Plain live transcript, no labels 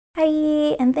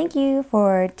Hey, and thank you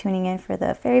for tuning in for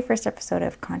the very first episode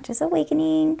of Conscious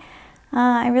Awakening.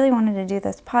 I really wanted to do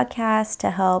this podcast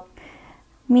to help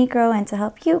me grow and to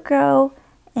help you grow,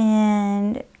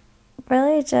 and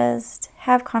really just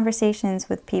have conversations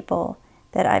with people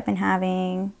that I've been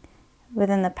having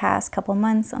within the past couple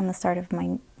months on the start of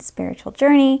my spiritual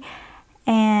journey.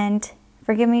 And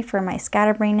forgive me for my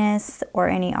scatterbrainness or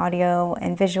any audio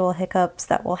and visual hiccups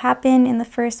that will happen in the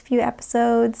first few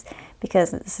episodes,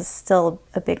 because this is still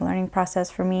a big learning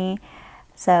process for me.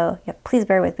 So yeah, please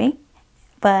bear with me.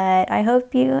 But I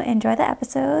hope you enjoy the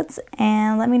episodes,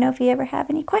 and let me know if you ever have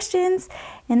any questions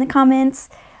in the comments,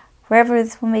 wherever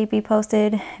this will may be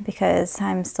posted, because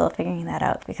I'm still figuring that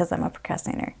out because I'm a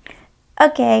procrastinator.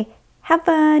 Okay, have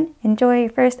fun. Enjoy your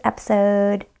first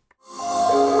episode.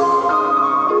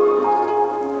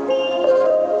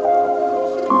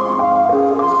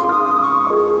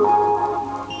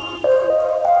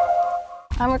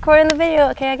 I'm recording the video.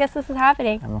 Okay, I guess this is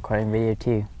happening. I'm recording video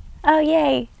too. Oh,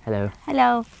 yay. Hello.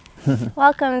 Hello.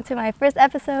 Welcome to my first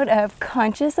episode of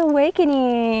Conscious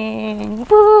Awakening.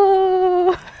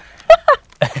 Woo!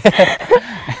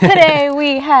 Today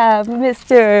we have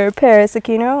Mr. Paris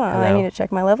Aquino. I need to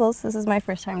check my levels. This is my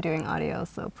first time doing audio,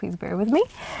 so please bear with me.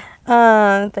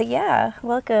 But yeah,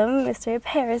 welcome, Mr.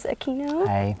 Paris Aquino.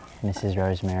 Hi, Mrs.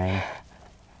 Rosemary.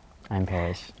 I'm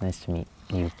Paris. Nice to meet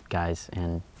you guys,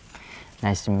 and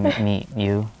nice to meet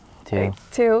you too.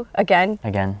 Too, again.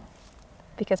 Again.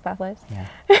 Because past lives. Yeah.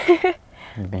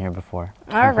 You've been here before.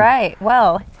 All right.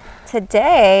 Well,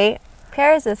 today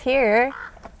Paris is here.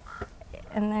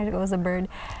 And there goes a bird.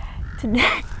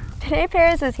 Today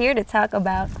Paris is here to talk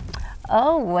about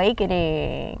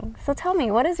awakening. So tell me,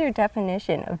 what is your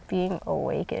definition of being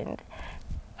awakened?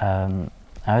 I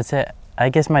would say, I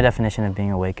guess my definition of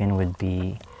being awakened would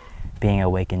be being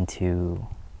awakened to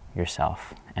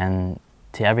yourself. And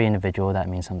to every individual, that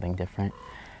means something different.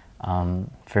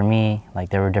 For me, like,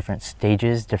 there were different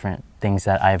stages, different things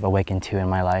that I've awakened to in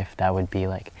my life. That would be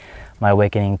like my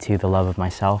awakening to the love of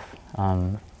myself.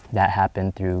 That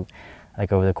happened through,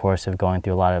 like, over the course of going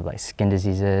through a lot of, like, skin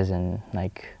diseases and,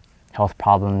 like, health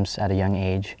problems at a young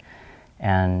age,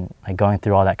 and, like, going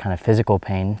through all that kind of physical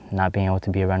pain, not being able to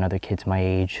be around other kids my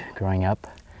age growing up.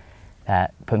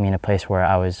 That put me in a place where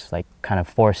I was, like, kind of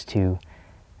forced to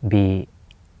be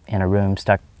in a room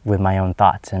stuck with my own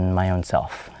thoughts and my own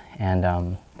self.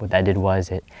 And what that did was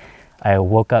I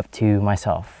woke up to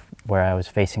myself, where I was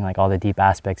facing, like, all the deep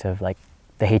aspects of, like,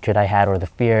 the hatred I had or the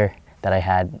fear that I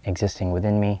had existing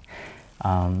within me.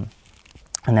 And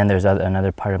then there's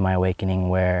another part of my awakening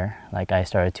where, like, I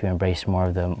started to embrace more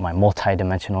of my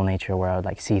multi-dimensional nature, where I would,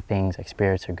 like, see things like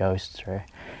spirits or ghosts or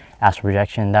astral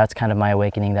projection. That's kind of my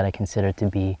awakening that I consider to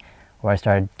be where I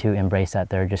started to embrace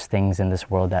that there are just things in this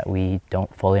world that we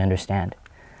don't fully understand.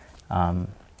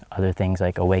 Other things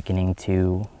like awakening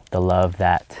to the love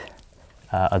that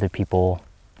other people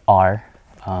are,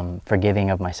 forgiving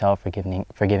of myself,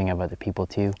 forgiving of other people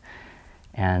too.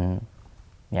 And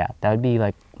yeah, that would be,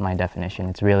 like, my definition.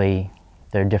 It's really,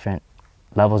 there are different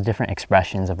levels, different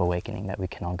expressions of awakening that we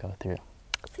can all go through.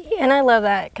 See, and I love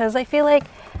that, because I feel like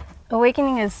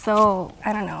awakening is so,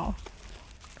 I don't know,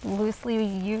 loosely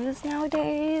used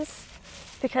nowadays.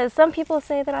 Because some people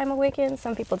say that I'm awakened,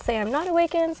 some people say I'm not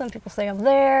awakened, some people say I'm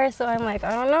there. So I'm like,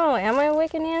 I don't know, am I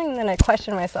awakening? And then I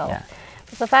question myself. Yeah.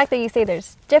 But the fact that you say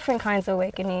there's different kinds of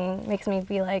awakening makes me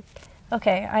be like,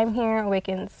 okay, I'm here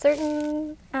awakened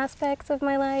certain aspects of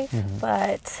my life,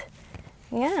 but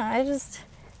yeah,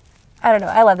 I don't know,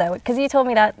 I love that, because you told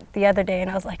me that the other day,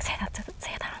 and I was like, say that on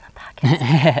the podcast.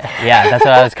 Yeah, that's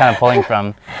what I was kind of pulling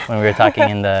from when we were talking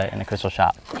in the crystal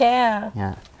shop. Yeah.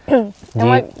 Yeah. And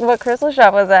what crystal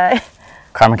shop was that?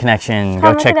 Karma Connection,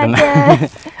 Karma go check Connection. them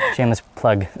out. Shameless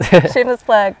plug. Shameless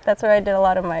plug. That's where I did a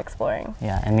lot of my exploring.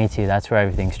 Yeah, and me too. That's where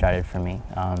everything started for me.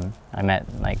 I met,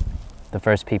 like, the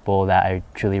first people that I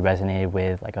truly resonated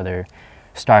with, like other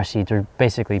starseeds, or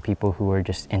basically people who were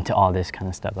just into all this kind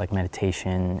of stuff, like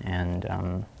meditation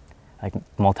and like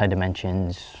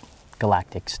multi-dimensions,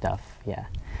 galactic stuff. Yeah.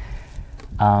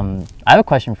 I have a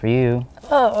question for you.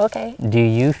 Oh, okay. Do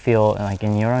you feel, like,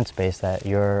 in your own space that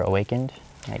you're awakened?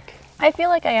 Like, I feel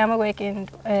like I am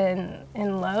awakened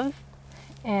in love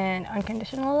and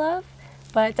unconditional love,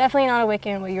 but definitely not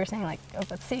awakened what you were saying, like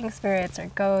about seeing spirits or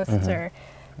ghosts or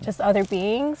just other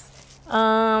beings.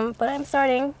 But I'm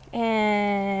starting,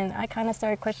 and I kind of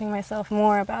started questioning myself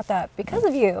more about that because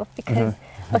of you. Because,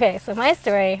 okay, so my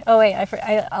story, oh wait,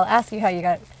 I'll ask you how you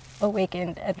got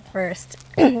awakened at first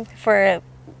for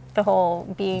the whole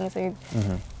beings or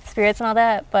spirits and all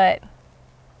that, but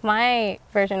my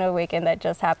version of Awaken that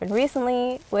just happened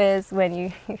recently was when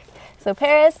you, so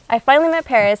Paris, I finally met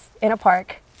Paris in a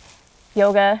park,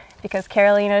 yoga, because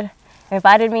Carolina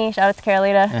invited me, shout out to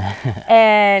Carolina,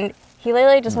 and he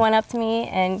literally just went up to me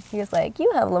and he was like,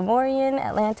 you have Lemurian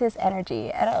Atlantis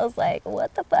energy. And I was like,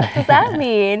 what the fuck does that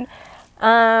mean?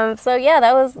 So yeah,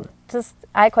 that was just,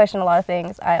 I questioned a lot of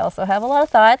things. I also have a lot of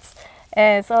thoughts.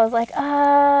 And so I was like,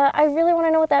 I really want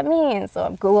to know what that means. So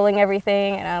I'm Googling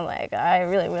everything and I'm like, I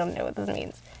really want to know what this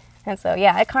means. And so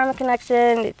yeah, at Karma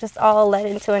Connection, it just all led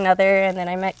into another. And then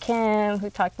I met Kim, who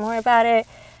talked more about it.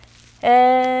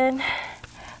 And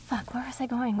fuck, where was I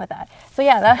going with that? So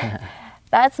yeah,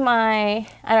 that's my,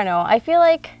 I don't know, I feel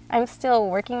like I'm still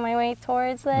working my way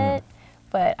towards it,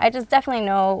 but I just definitely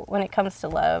know when it comes to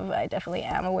love, I definitely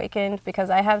am awakened because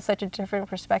I have such a different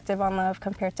perspective on love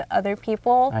compared to other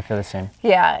people. I feel the same.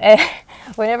 Yeah, and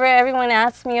whenever everyone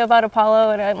asks me about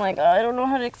Apollo and I'm like, oh, I don't know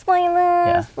how to explain this.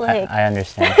 Yeah, like, I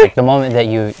understand. Like the moment that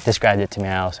you described it to me,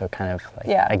 I also kind of like,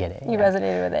 yeah, I get it. You yeah.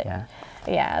 resonated with it. Yeah.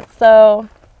 Yeah, so.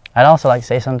 I'd also like to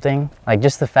say something, like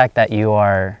just the fact that you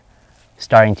are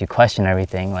starting to question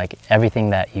everything, like everything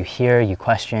that you hear, you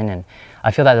question, and I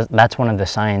feel that that's one of the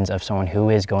signs of someone who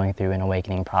is going through an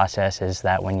awakening process is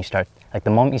that when you start, like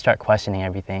the moment you start questioning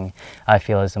everything, I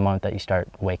feel is the moment that you start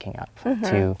waking up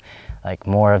to like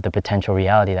more of the potential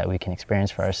reality that we can experience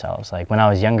for ourselves. Like when I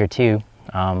was younger too,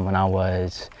 when I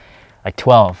was like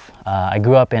 12, I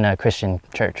grew up in a Christian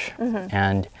church,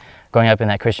 and growing up in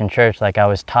that Christian church, like I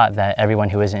was taught that everyone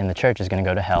who isn't in the church is going to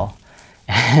go to hell.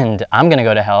 And I'm going to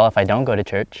go to hell if I don't go to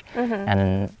church.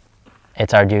 And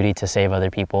it's our duty to save other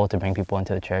people, to bring people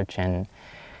into the church. And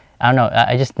I don't know,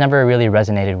 I just never really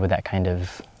resonated with that kind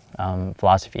of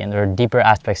philosophy. And there are deeper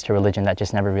aspects to religion that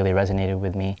just never really resonated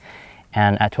with me.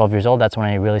 And at 12 years old, that's when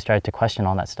I really started to question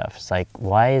all that stuff. It's like,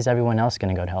 why is everyone else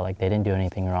going to go to hell? Like, they didn't do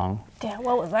anything wrong. Yeah,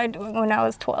 what was I doing when I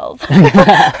was 12?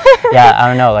 Yeah, I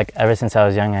don't know. Like, ever since I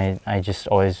was young, I just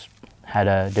always had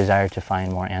a desire to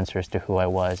find more answers to who I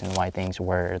was and why things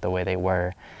were the way they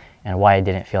were and why I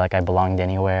didn't feel like I belonged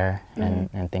anywhere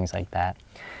and things like that.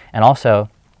 And also,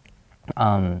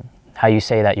 how you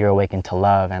say that you're awakened to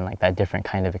love and like that different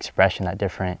kind of expression, that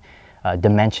different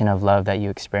dimension of love that you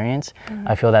experience,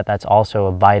 I feel that that's also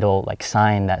a vital like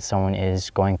sign that someone is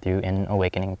going through an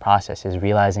awakening process, is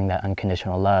realizing that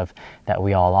unconditional love that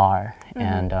we all are,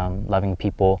 and loving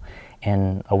people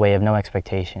in a way of no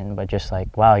expectation, but just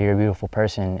like, wow, you're a beautiful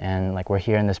person, and like we're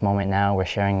here in this moment now, we're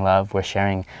sharing love, we're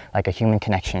sharing like a human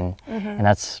connection, and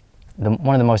that's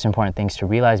one of the most important things to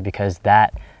realize, because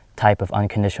that type of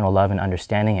unconditional love and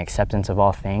understanding, acceptance of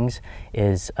all things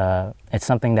is it's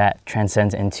something that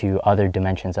transcends into other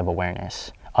dimensions of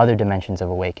awareness, other dimensions of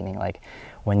awakening. Like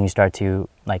when you start to,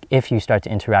 like if you start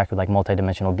to interact with like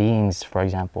multidimensional beings, for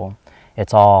example,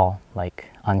 it's all like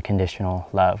unconditional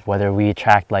love. Whether we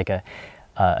attract like a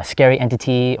scary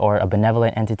entity or a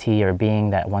benevolent entity or a being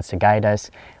that wants to guide us,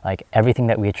 like everything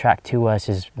that we attract to us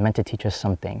is meant to teach us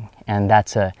something. And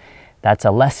that's a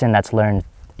lesson that's learned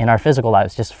in our physical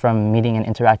lives, just from meeting and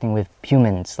interacting with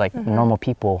humans, like normal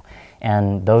people.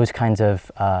 And those kinds of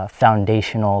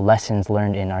foundational lessons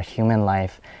learned in our human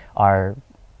life are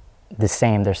the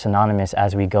same, they're synonymous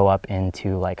as we go up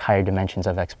into like higher dimensions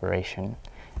of exploration,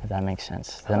 if that makes sense.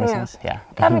 Does that make sense? Yeah.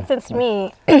 That makes sense to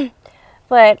me.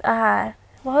 But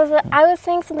what was it? I was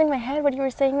saying something in my head when you were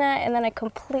saying that, and then I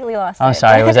completely lost it. Oh,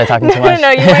 sorry, was I talking too much?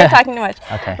 No, you weren't talking too much.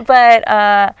 Okay.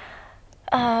 But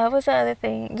what was the other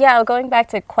thing? Yeah, going back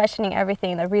to questioning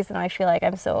everything, the reason I feel like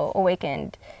I'm so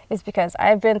awakened is because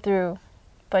I've been through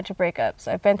a bunch of breakups.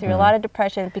 I've been through a lot of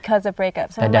depression because of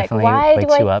breakups. So I'm like,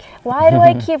 why do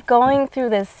I keep going through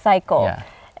this cycle? Yeah.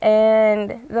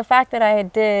 And the fact that I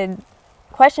did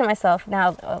question myself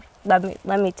now led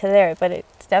me to there, but it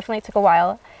definitely took a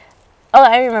while. Oh,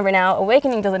 I remember now,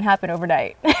 awakening doesn't happen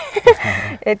overnight.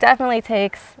 It definitely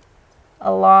takes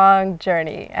a long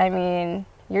journey. I mean,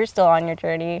 you're still on your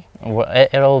journey.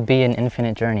 It'll be an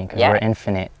infinite journey, because Yeah. we're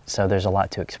infinite, so there's a lot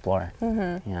to explore.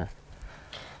 Yeah.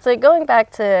 So going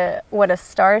back to what a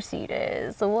starseed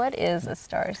is, so what is a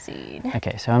starseed?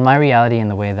 Okay, so in my reality and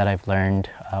the way that I've learned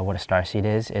what a starseed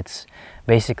is, it's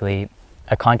basically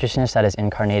a consciousness that is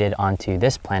incarnated onto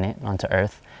this planet, onto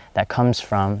Earth, that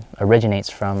originates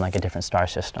from like a different star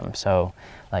system. So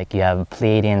like you have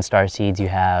Pleiadian starseeds, you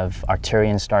have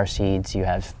Arcturian starseeds, you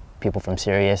have people from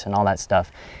Sirius and all that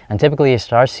stuff. And typically a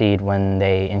starseed, when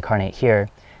they incarnate here,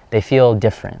 they feel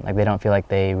different. Like they don't feel like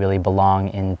they really belong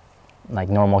in like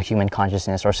normal human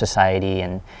consciousness or society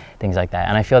and things like that.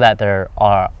 And I feel that there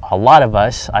are a lot of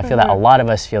us, I feel that a lot of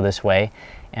us feel this way.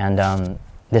 And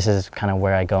this is kind of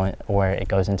where where it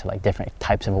goes into like different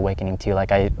types of awakening too.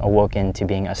 Like I awoke into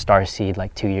being a star seed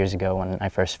like 2 years ago when I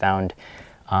first found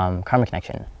Karma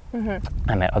Connection.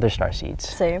 I met other star seeds.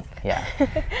 Same. Yeah,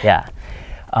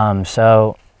 yeah.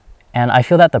 So, and I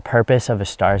feel that the purpose of a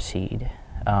star seed,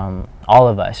 all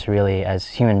of us really as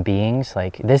human beings,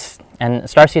 like this, and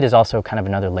star seed is also kind of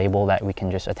another label that we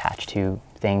can just attach to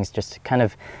things, just to kind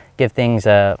of give things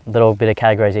a little bit of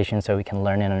categorization so we can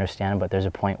learn and understand. But there's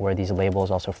a point where these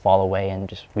labels also fall away,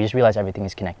 and we just realize everything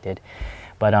is connected.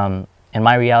 But in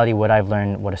my reality, what I've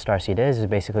learned what a starseed is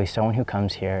basically someone who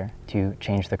comes here to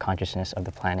change the consciousness of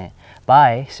the planet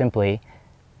by simply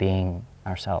being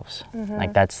ourselves.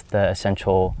 Like that's the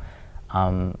essential,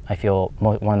 I feel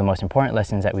one of the most important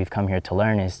lessons that we've come here to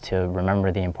learn is to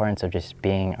remember the importance of just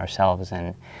being ourselves.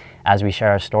 And as we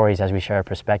share our stories, as we share our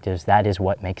perspectives, that is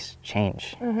what makes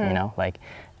change, you know? Like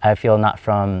I feel not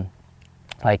from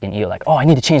like an ego, like, oh, I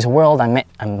need to change the world, I'm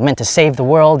meant to save the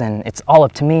world and it's all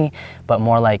up to me, but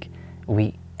more like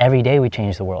every day we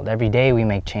change the world. Every day we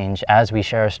make change as we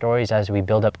share our stories, as we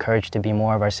build up courage to be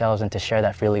more of ourselves and to share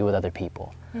that freely with other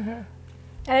people. And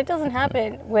it doesn't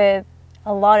happen with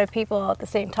a lot of people at the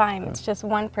same time. It's just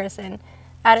one person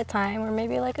at a time, or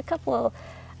maybe like a couple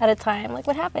at a time. Like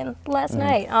what happened last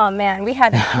night? Oh man, we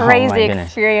had a crazy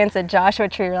experience at Joshua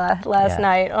Tree last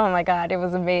night. Oh my God, it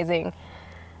was amazing.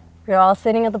 We were all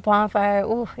sitting at the bonfire.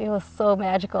 Ooh, it was so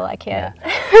magical. I can't.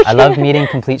 Yeah. I love meeting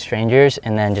complete strangers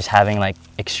and then just having like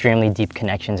extremely deep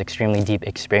connections, extremely deep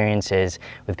experiences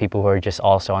with people who are just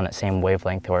also on that same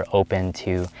wavelength, who are open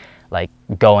to like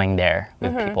going there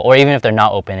with people. Or even if they're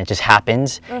not open, it just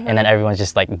happens and then everyone's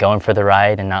just like going for the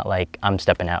ride and not like I'm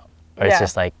stepping out. Or it's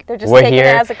just like we're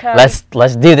here,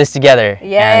 let's do this together.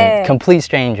 And complete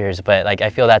strangers, but like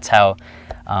I feel that's how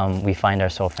we find our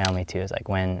soul family too, is like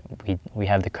when we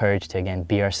have the courage to again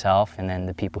be ourselves, and then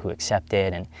the people who accept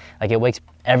it, and like it wakes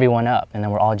everyone up, and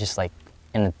then we're all just like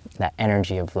in that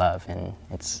energy of love, and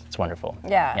it's wonderful.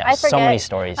 Yeah, so many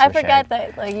stories. I forget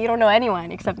that like you don't know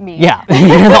anyone except me. Yeah,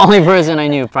 you're the only person I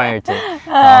knew prior to.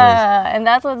 And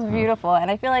that's what's beautiful, and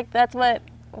I feel like that's what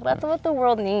the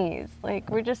world needs. Like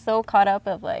we're just so caught up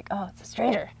of like, oh, it's a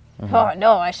stranger. Oh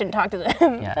no, I shouldn't talk to them.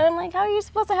 And I'm like, how are you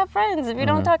supposed to have friends if you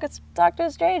don't talk to a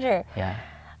stranger? Yeah.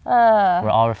 We're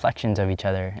all reflections of each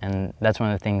other, and that's one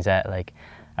of the things that like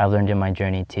I've learned in my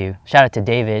journey too. Shout out to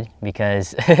David,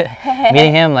 because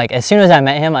meeting him, like as soon as I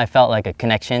met him, I felt like a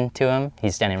connection to him.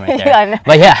 He's standing right there.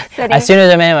 But yeah, as soon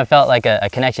as I met him, I felt like a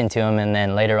connection to him, and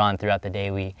then later on throughout the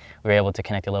day, we were able to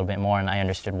connect a little bit more, and I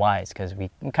understood why. It's because we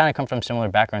kind of come from similar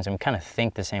backgrounds and we kind of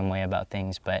think the same way about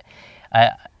things, but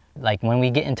like when we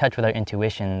get in touch with our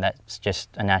intuition, that's just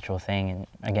a natural thing. And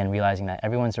again, realizing that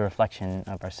everyone's a reflection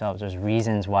of ourselves. There's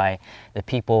reasons why the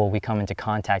people we come into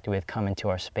contact with come into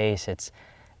our space. It's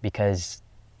because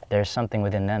there's something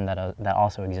within them that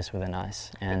also exists within us.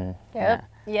 And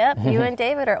Yep, you and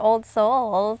David are old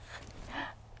souls.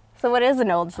 So what is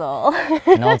an old soul?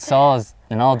 An old soul is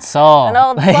an old soul. An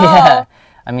old soul. Yeah.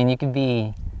 I mean, you could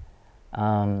be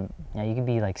you could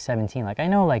be like 17. Like I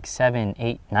know like 7,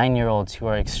 8, 9-year-olds who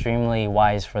are extremely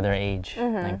wise for their age.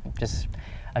 Like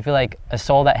I feel like a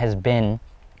soul that has been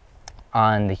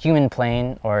on the human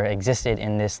plane or existed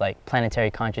in this like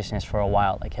planetary consciousness for a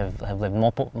while, like have lived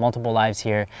multiple lives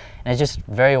here, and it's just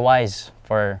very wise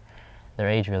for their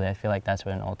age really. I feel like that's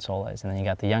what an old soul is. And then you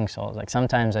got the young souls. Like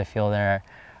sometimes I feel there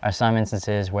are some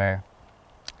instances where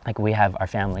like we have our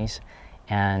families,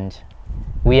 and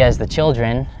we as the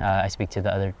children, I speak to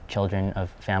the other children of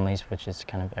families, which is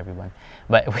kind of everyone,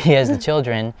 but we as the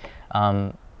children,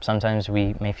 sometimes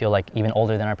we may feel like even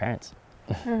older than our parents.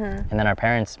 And then our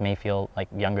parents may feel like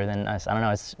younger than us. I don't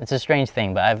know, it's a strange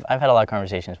thing, but I've had a lot of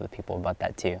conversations with people about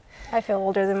that too. I feel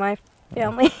older than my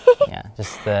family. Yeah,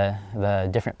 just the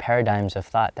different paradigms of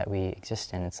thought that we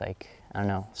exist in. It's like, I don't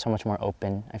know, so much more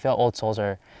open. I feel old souls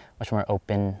are much more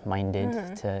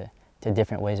open-minded to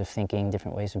different ways of thinking,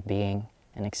 different ways of being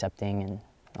and accepting and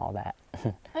all that.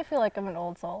 I feel like I'm an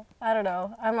old soul. I don't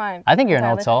know. I think you're an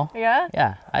old soul. Yeah?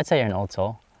 Yeah, I'd say you're an old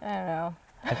soul. I don't know.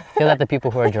 I feel that the people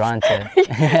who are drawn to...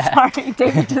 Sorry,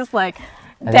 David just like...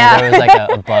 I think there was like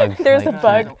a bug. There's like, a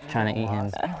bug. Trying to eat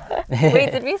him.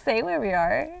 Wait, did we say where we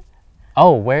are?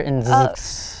 Oh, we're in Zizix.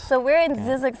 So we're in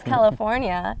Zizix,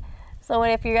 California. So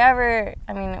if you ever,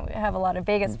 I mean, we have a lot of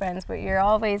Vegas friends, but if you're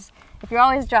always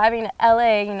driving to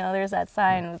LA, you know, there's that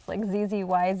sign with like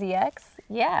ZZYZX.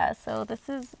 Yeah, so this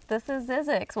is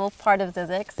Zizix. Well, part of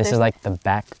Zizix. This is like the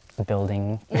back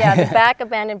building. Yeah, the back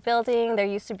abandoned building. There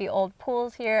used to be old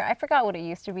pools here. I forgot what it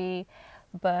used to be,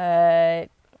 but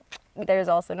there's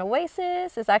also an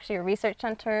Oasis. It's actually a research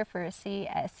center for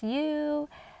CSU.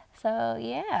 So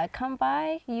yeah, come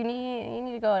by. You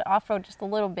need to go off road just a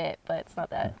little bit, but it's not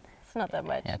that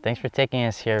much. Yeah, thanks for taking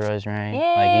us here, Rosemary.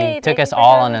 Yay, like you took thank us you for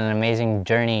all on having an amazing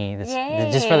journey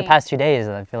just for the Yay. past 2 days.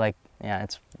 I feel like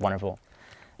it's wonderful.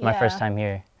 My Yeah. first time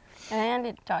here. And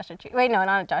at Joshua Tree. Wait, no,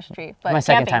 not at Joshua Tree, but My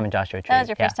second camping. time in Joshua Tree. That was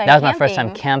your first time That was my first time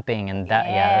camping. camping, and that's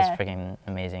Yeah. freaking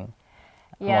amazing.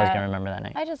 I'm Yeah. always gonna remember that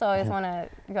night. I just always want to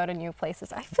go to new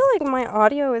places. I feel like my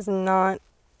audio is not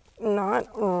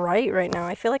right now.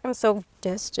 I feel like I'm so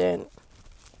distant.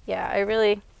 Yeah,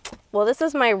 well, this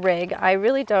is my rig. I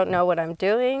really don't know what I'm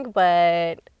doing,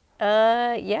 but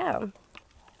yeah,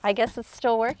 I guess it's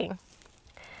still working.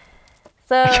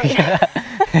 So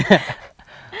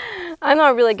I'm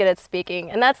not really good at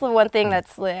speaking, and that's the one thing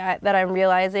that I'm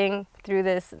realizing through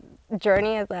this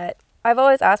journey is that I've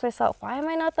always asked myself, why am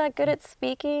I not that good at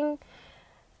speaking,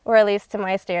 or at least to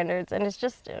my standards? And it's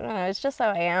just, I don't know, it's just how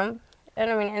I am. And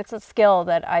I mean, it's a skill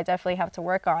that I definitely have to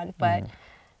work on. But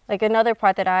like another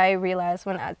part that I realized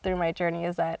through my journey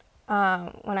is that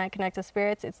when I connect to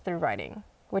spirits, it's through writing,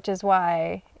 which is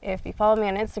why if you follow me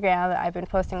on Instagram, I've been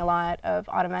posting a lot of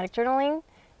automatic journaling,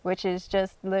 which is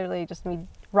just literally just me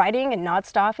writing and not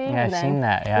stopping. Yeah, and I've seen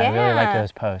that. Yeah, I really like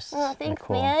those posts. Oh, They're thanks,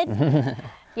 cool. man.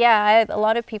 Yeah, a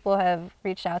lot of people have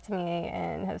reached out to me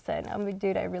and have said, "Oh,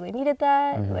 dude, I really needed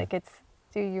that. Like,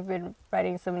 dude, you've been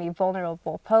writing so many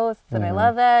vulnerable posts, and I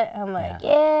love that." I'm like,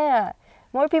 yeah,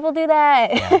 more people do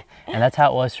that. Yeah. And that's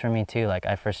how it was for me too. Like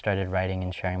I first started writing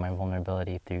and sharing my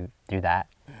vulnerability through that,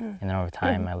 and then over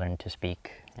time I learned to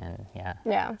speak. And yeah.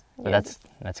 Yeah. So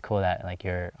that's cool that like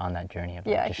you're on that journey of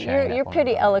like, just sharing that you're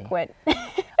pretty vulnerability.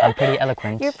 eloquent. I'm pretty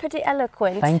eloquent. You're pretty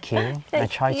eloquent. Thank you. I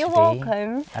try to You're be.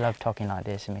 welcome. I love talking like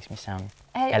this. It makes me sound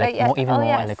Yes. even more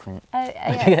Yes. eloquent.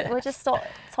 Yes. We'll just start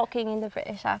talking in the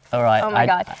British accent. All right. Oh my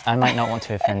God. I might not want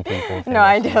to offend people. No,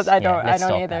 I don't. don't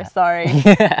either. That. Sorry.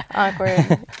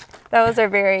 Awkward. That was a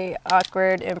very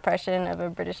awkward impression of a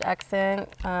British accent.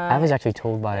 I was actually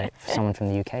told by someone from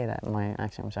the UK that my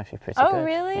accent was actually pretty good. Oh,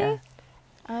 really? Yeah.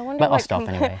 I wonder But I'll what stop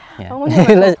anyway. Yeah. I wonder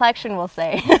what Complexion will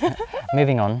say.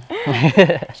 Moving on.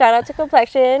 Shout out to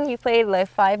Complexion. You played like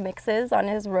 5 mixes on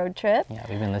his road trip. Yeah,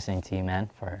 we've been listening to you, man,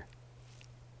 for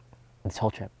this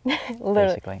whole trip.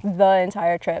 Literally, basically. the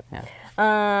entire trip.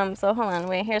 Yeah. So hold on,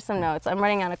 wait, here's some notes. I'm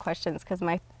running out of questions because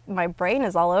my brain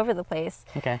is all over the place.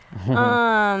 Okay.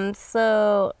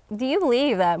 So do you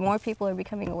believe that more people are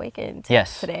becoming awakened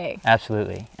Yes. today?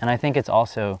 Absolutely. And I think it's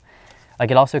also,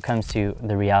 like, it also comes to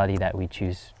the reality that we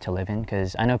choose to live in,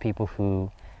 because I know people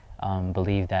who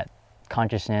believe that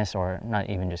consciousness, or not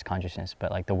even just consciousness,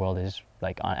 but like the world is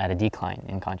like at a decline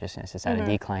in consciousness. It's at a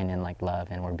decline in like love,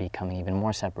 and we're becoming even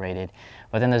more separated.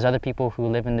 But then there's other people who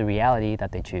live in the reality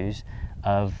that they choose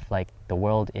of like the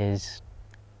world is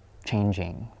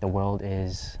changing. The world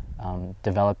is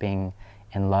developing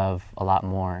in love a lot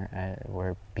more.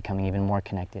 We're becoming even more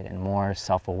connected and more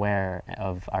self-aware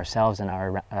of ourselves and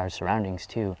our surroundings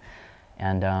too.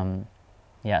 And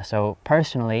yeah, so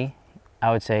personally, I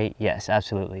would say yes,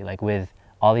 absolutely. Like with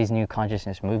all these new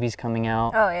consciousness movies coming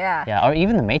out. Oh yeah. Yeah, or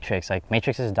even The Matrix. Like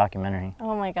Matrix is a documentary.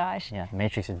 Oh my gosh. Yeah,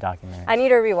 Matrix is a documentary. I need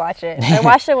to rewatch it. I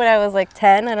watched it when I was like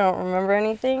 10. I don't remember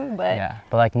anything, but Yeah,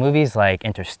 but like movies like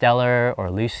Interstellar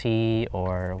or Lucy,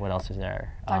 or what else is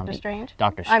there? Doctor Strange?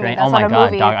 Doctor I Strange. mean, Oh that's my not a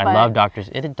God, movie, I but- love Doctor.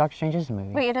 Doctor Strange is a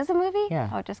movie. Wait, it is a movie? Yeah.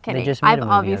 Oh, just They kidding. just made a I've movie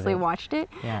of obviously it. watched it.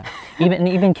 Yeah,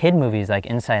 even kid movies like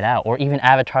Inside Out, or even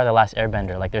Avatar: The Last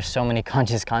Airbender. Like there's so many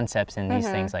conscious concepts in these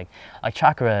things, like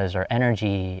chakras or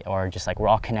energy, or just like we're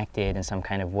all connected in some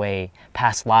kind of way,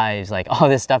 past lives. Like all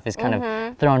this stuff is kind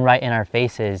of thrown right in our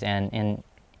faces, and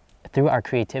through our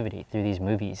creativity, through these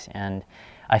movies. And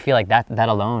I feel like that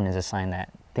alone is a sign that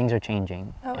things are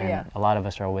changing. Oh, and yeah. a lot of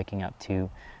us are waking up to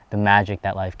the magic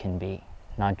that life can be.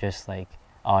 Not just like,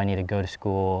 oh, I need to go to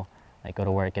school, like go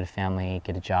to work, get a family,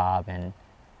 get a job, and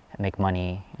make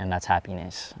money, and that's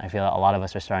happiness. I feel a lot of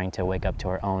us are starting to wake up to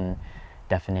our own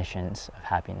definitions of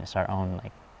happiness, our own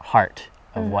like heart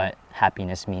of what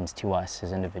happiness means to us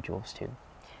as individuals too.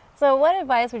 So what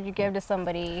advice would you give to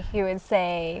somebody who would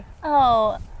say,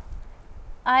 oh,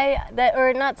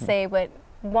 or not say, but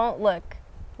won't look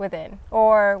within,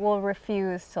 or will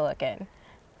refuse to look in?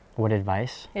 What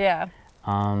advice? Yeah.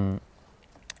 The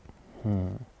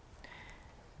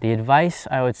advice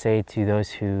I would say to those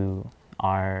who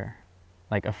are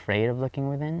like afraid of looking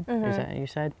within, is that what you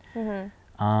said?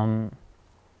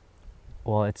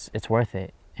 Well, it's worth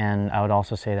it. And I would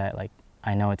also say that like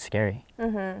I know it's scary.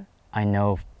 I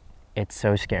know it's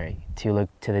so scary to look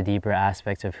to the deeper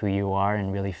aspects of who you are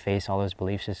and really face all those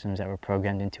belief systems that were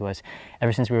programmed into us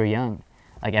ever since we were young.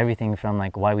 Like everything from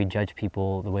like why we judge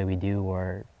people the way we do,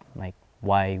 or like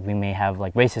why we may have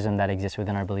like racism that exists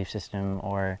within our belief system,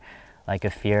 or like a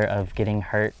fear of getting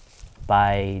hurt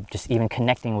by just even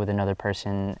connecting with another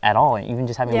person at all, and even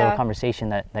just having a little conversation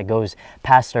that goes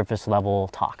past surface level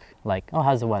talk, like, oh,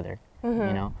 how's the weather, you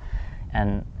know?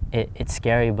 And it's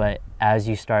scary, but as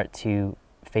you start to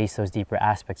face those deeper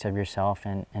aspects of yourself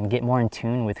and get more in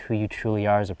tune with who you truly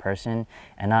are as a person,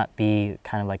 and not be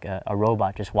kind of like a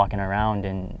robot just walking around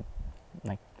and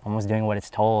like almost doing what it's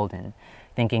told and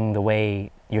thinking the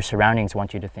way your surroundings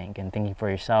want you to think and thinking for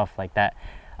yourself like that.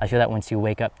 I feel that once you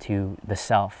wake up to the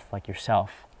self, like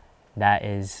yourself, that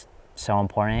is so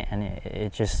important, and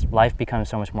it just, life becomes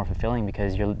so much more fulfilling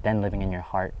because you're then living in your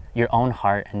heart, your own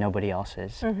heart, and nobody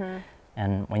else's.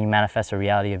 And when you manifest a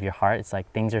reality of your heart, it's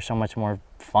like things are so much more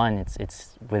fun.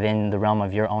 It's within the realm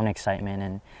of your own excitement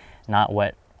and not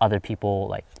what other people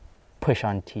like push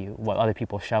onto you, what other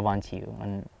people shove onto you,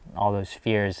 and all those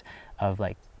fears of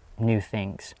like new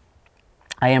things.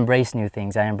 I embrace new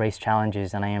things, I embrace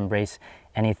challenges, and I embrace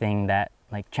anything that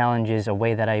like challenges a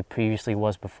way that I previously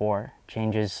was before.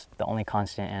 Change is the only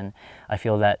constant, and I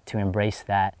feel that to embrace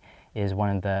that is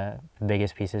one of the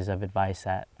biggest pieces of advice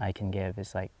that I can give,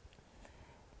 is like,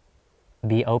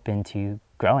 be open to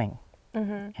growing,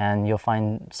 and you'll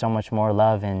find so much more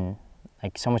love and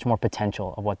like so much more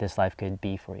potential of what this life could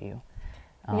be for you.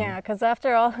 Yeah, because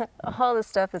after all the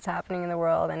stuff that's happening in the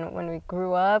world, and when we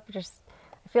grew up,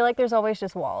 I feel like there's always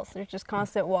just walls. There's just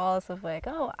constant walls of like,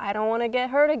 oh, I don't want to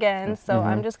get hurt again, so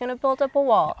I'm just gonna build up a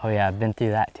wall. Oh yeah, I've been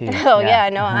through that too. Oh yeah,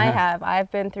 no, I have. I've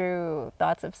been through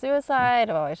thoughts of suicide.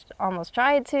 I've always almost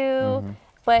tried to,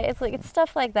 but it's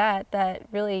stuff like that that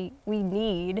really we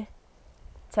need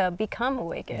to become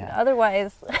awakened.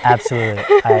 Otherwise, absolutely,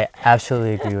 I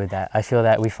absolutely agree with that. I feel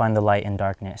that we find the light in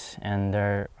darkness, and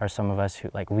there are some of us who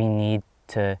like we need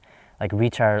to like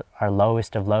reach our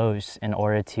lowest of lows in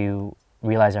order to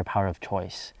realize our power of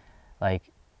choice. Like,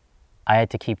 I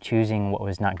had to keep choosing what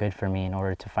was not good for me in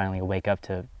order to finally wake up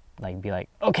to like be like,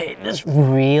 okay, this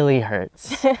really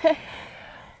hurts.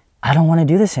 I don't want to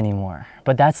do this anymore.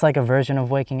 But that's like a version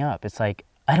of waking up. It's like,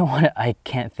 I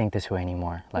can't think this way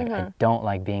anymore. Like, I don't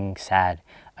like being sad.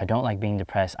 I don't like being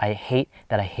depressed. I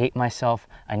hate myself.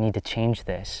 I need to change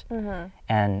this.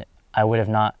 And I would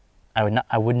not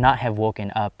have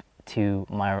woken up to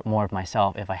more of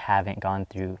myself if I haven't gone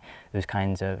through those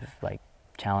kinds of like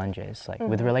challenges, like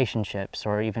with relationships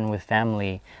or even with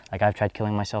family. Like, I've tried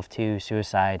killing myself too,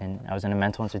 suicide, and I was in a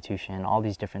mental institution, all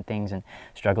these different things, and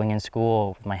struggling in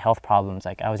school with my health problems.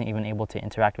 Like, I wasn't even able to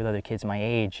interact with other kids my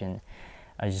age, and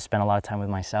I just spent a lot of time with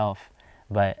myself.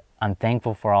 But I'm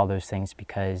thankful for all those things,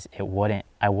 because I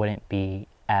wouldn't be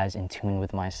as in tune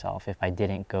with myself if I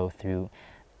didn't go through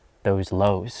those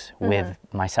lows with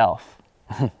myself.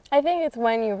 I think it's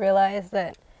when you realize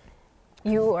that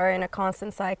you are in a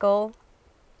constant cycle,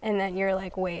 and that you're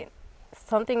like, wait,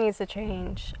 something needs to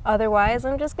change. Otherwise,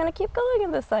 I'm just going to keep going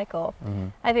in this cycle.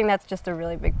 I think that's just a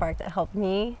really big part that helped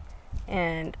me.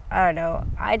 And I don't know,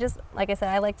 like I said,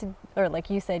 I like to, or like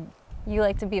you said, you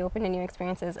like to be open to new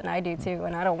experiences, and I do too.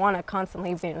 And I don't want to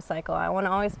constantly be in a cycle. I want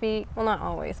to always be, well, not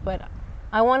always, but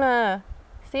I want to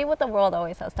see what the world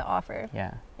always has to offer.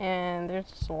 Yeah. And there's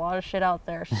just a lot of shit out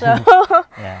there, so.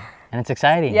 Yeah, and it's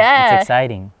exciting. Yeah. It's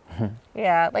exciting.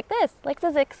 Yeah, like this, like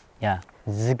Zizix. Yeah.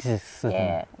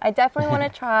 Yeah, I definitely want to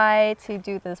try to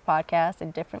do this podcast in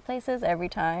different places every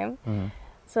time,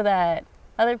 so that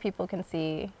other people can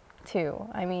see too.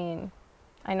 I mean,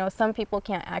 I know some people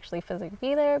can't actually physically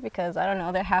be there because, I don't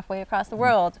know, they're halfway across the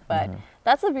world, but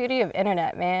that's the beauty of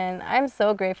internet, man. I'm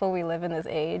so grateful we live in this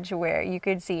age where you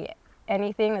could see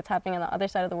anything that's happening on the other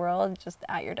side of the world just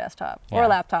at your desktop or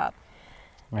laptop.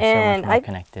 We're and so much more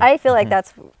connected. I feel like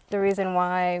that's the reason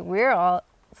why we're all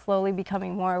slowly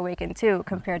becoming more awakened too,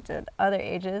 compared to other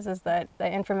ages, is that the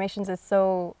information is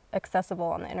so accessible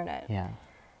on the internet. Yeah.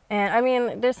 And I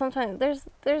mean, there's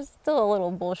still a little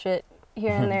bullshit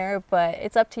here and there, but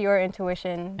it's up to your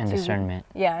intuition and discernment.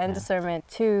 Discernment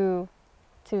to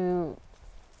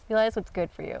realize what's good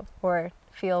for you, or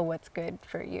feel what's good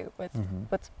for you,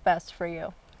 what's best for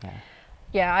you.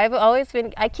 Yeah,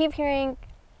 I keep hearing,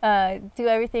 do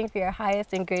everything for your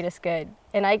highest and greatest good.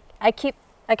 And I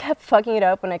kept fucking it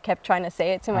up when I kept trying to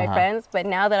say it to my friends, but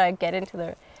now that I get into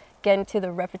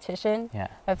the repetition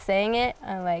of saying it,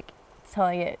 I'm like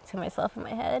telling it to myself in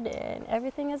my head, and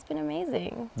everything has been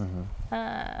amazing.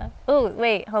 Oh,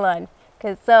 wait, hold on.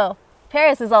 So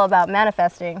Paris is all about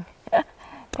manifesting.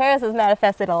 Paris has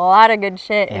manifested a lot of good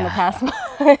shit in the past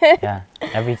month. Yeah,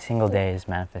 every single day is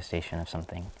manifestation of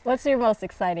something. What's your most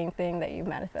exciting thing that you've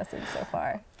manifested so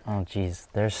far? Oh, geez,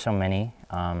 there's so many.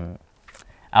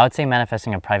 I would say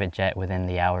manifesting a private jet within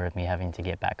the hour of me having to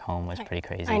get back home was pretty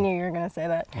crazy. I knew you were gonna say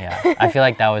that. Yeah, I feel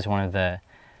like that was one of the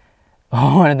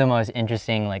most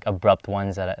interesting, like, abrupt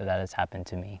ones that has happened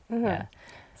to me. Yeah.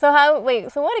 So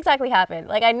so what exactly happened?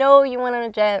 Like, I know you went on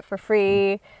a jet for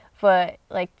free, but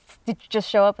like, did you just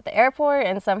show up at the airport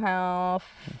and somehow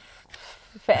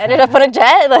ended up on a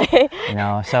jet? Like,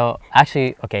 No, so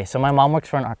actually, okay, so my mom works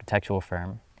for an architectural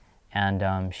firm, and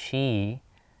she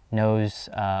knows,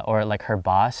 or like her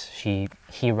boss, he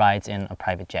rides in a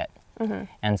private jet.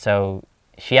 And so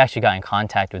she actually got in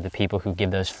contact with the people who give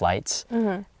those flights.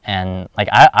 And like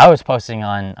I was posting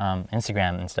on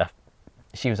Instagram and stuff.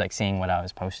 She was like seeing what I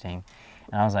was posting,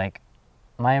 and I was like,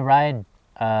 my ride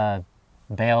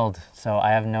bailed, so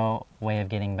I have no way of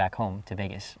getting back home to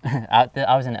Vegas. I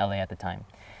was in LA at the time,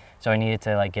 so I needed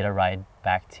to like get a ride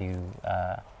back to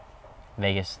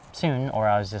Vegas soon, or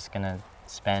I was just gonna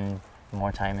spend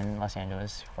more time in Los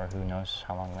Angeles for who knows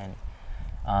how long when.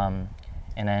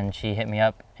 And then she hit me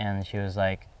up and she was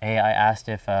like, hey, I asked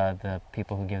if the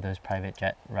people who give those private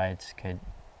jet rides could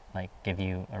like give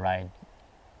you a ride.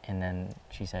 And then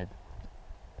she said,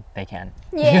 they can.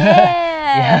 yeah.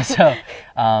 Yeah, so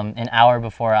an hour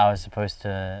before I was supposed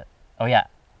to,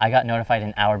 I got notified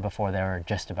an hour before they were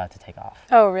just about to take off.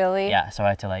 Oh, really? Yeah, so I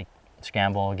had to like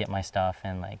scramble, get my stuff,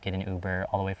 and like get an Uber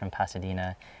all the way from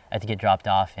Pasadena. I had to get dropped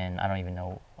off in, I don't even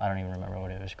remember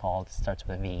what it was called. It starts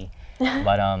with a V.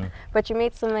 But you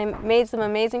made some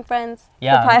amazing friends.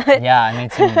 Yeah, the pilots. yeah, I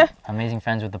made some amazing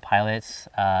friends with the pilots.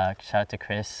 Shout out to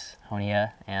Chris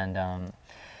Honia and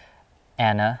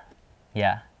Anna.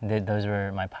 Yeah, those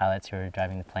were my pilots who were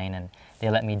driving the plane, and they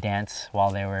let me dance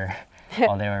while they were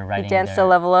riding. You danced to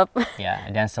level up. Yeah,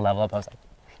 I danced to level up. I was like,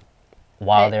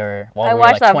 while we were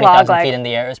watched like that 20,000 vlog, feet in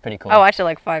the air, it was pretty cool. I watched it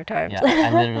like 5 times. Yeah,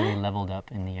 I literally leveled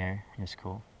up in the air. It was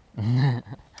cool.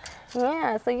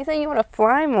 Yeah, so you say you want to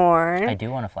fly more. I do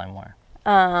want to fly more.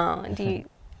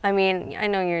 I mean, I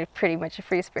know you're pretty much a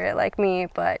free spirit like me,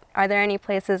 but are there any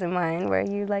places in mind where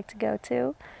you'd like to go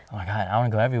to? Oh my God, I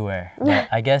want to go everywhere. But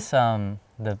I guess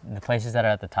the places that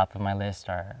are at the top of my list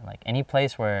are like any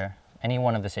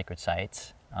one of the sacred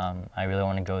sites. I really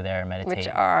want to go there, meditate, Which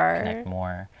are? Connect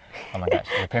more. Oh my gosh,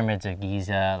 the pyramids of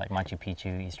Giza, like Machu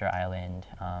Picchu, Easter Island.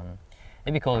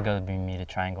 It'd be cool to go to Bermuda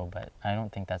Triangle, but I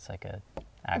don't think that's like a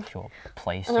actual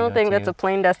place. I don't think that's a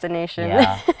plane destination.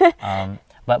 Yeah.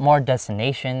 But more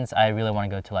destinations, I really want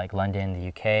to go to like London, the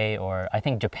UK, or I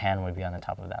think Japan would be on the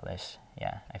top of that list.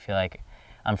 Yeah, I feel like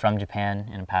I'm from Japan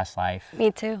in a past life. Me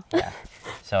too. Yeah,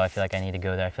 so I feel like I need to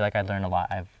go there. I feel like I'd learn a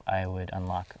lot. I would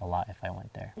unlock a lot if I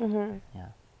went there. Yeah.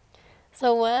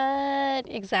 So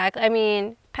what exactly? I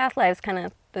mean, past lives kind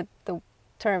of the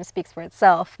term speaks for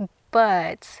itself,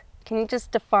 but can you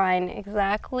just define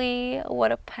exactly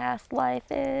what a past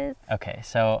life is? Okay,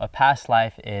 so a past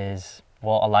life is,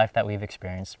 well, a life that we've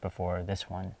experienced before this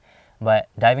one. But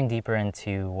diving deeper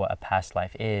into what a past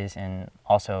life is, and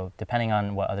also depending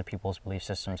on what other people's belief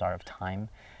systems are of time,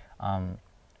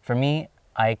 for me,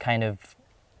 I kind of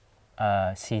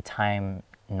see time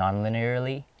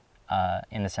non-linearly,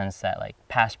 in the sense that like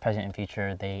past, present, and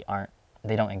future, they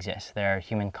don't exist. They're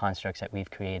human constructs that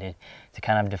we've created to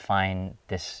kind of define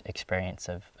this experience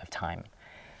of time.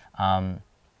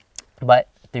 But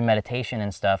through meditation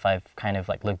and stuff, I've kind of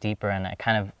like looked deeper and I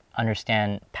kind of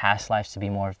understand past lives to be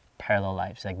more parallel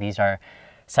lives. Like these are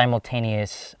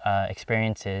simultaneous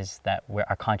experiences that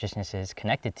our consciousness is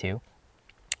connected to,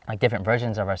 like different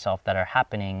versions of ourselves that are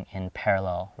happening in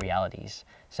parallel realities.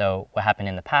 So what happened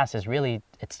in the past is really,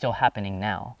 it's still happening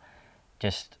now,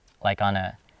 just like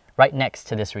right next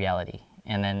to this reality.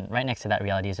 And then right next to that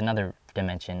reality is another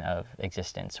dimension of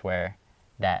existence where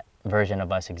that version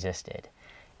of us existed.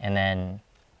 And then,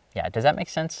 yeah, does that make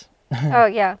sense? Oh,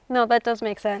 yeah. No, that does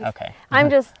make sense. Okay. I'm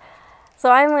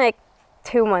like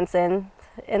 2 months in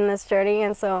this journey,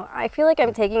 and so I feel like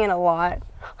I'm taking in a lot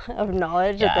of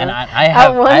knowledge. Yeah, and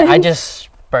I just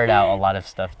spurred out a lot of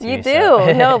stuff too. You do.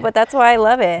 So. No, but that's why I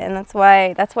love it, and that's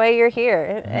why you're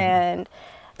here. And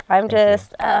I'm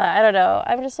just, I don't know,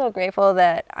 I'm just so grateful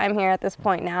that I'm here at this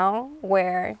point now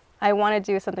where I want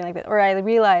to do something like that, or I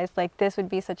realized like this would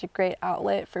be such a great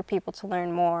outlet for people to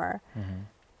learn more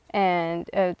and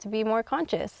to be more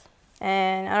conscious.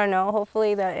 And I don't know,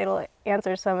 hopefully that it'll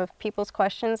answer some of people's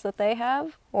questions that they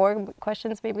have, or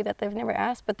questions maybe that they've never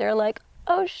asked, but they're like,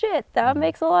 oh shit, that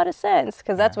makes a lot of sense,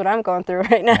 because that's what I'm going through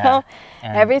right now.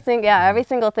 Yeah. Every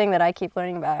single thing that I keep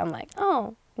learning about, I'm like,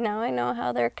 oh, now I know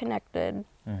how they're connected.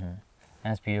 And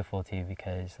it's beautiful too,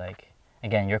 because like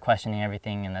again, you're questioning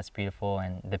everything, and that's beautiful.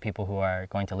 And the people who are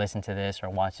going to listen to this or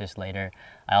watch this later,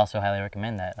 I also highly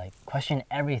recommend that. Like, question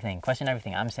everything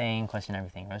I'm saying, question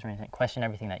everything Rosemary's saying, question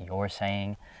everything that you're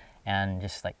saying, and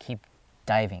just like keep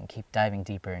diving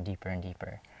deeper and deeper and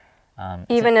deeper.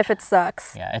 Even if it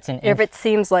sucks. Yeah, if it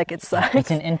seems like it sucks. It's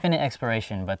an infinite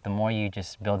exploration, but the more you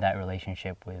just build that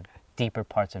relationship with deeper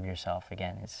parts of yourself,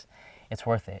 again, it's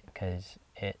worth it, because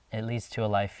it leads to a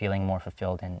life feeling more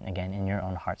fulfilled and, again, in your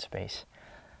own heart space.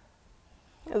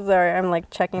 Sorry, I'm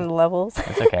like checking the levels.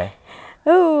 It's okay.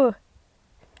 Ooh,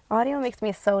 audio makes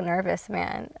me so nervous,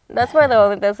 man. That's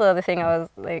the other thing I was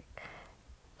like,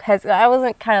 I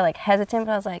wasn't kind of like hesitant,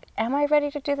 but I was like, am I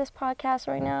ready to do this podcast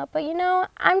right now? But you know,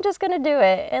 I'm just going to do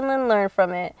it and then learn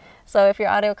from it. So if your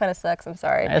audio kind of sucks, I'm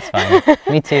sorry. It's fine.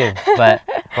 Me too. But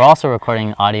we're also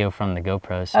recording audio from the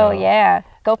GoPro. So oh yeah,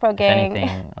 GoPro gang. If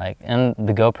anything, and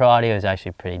the GoPro audio is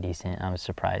actually pretty decent. I was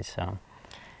surprised. So.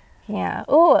 Yeah.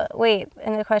 Oh, wait.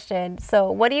 And the question.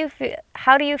 So, what do you feel?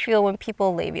 How do you feel when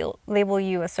people label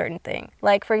you a certain thing?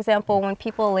 Like, for example, when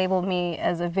people label me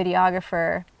as a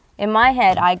videographer, in my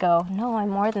head, I go, no, I'm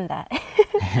more than that.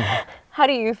 How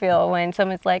do you feel when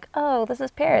someone's like, oh, this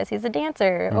is Paris, he's a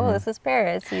dancer. Mm-hmm. Oh, this is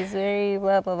Paris, he's very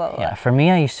blah, blah, blah, blah. Yeah, for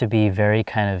me, I used to be very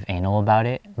kind of anal about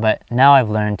it, but now I've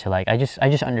learned to I just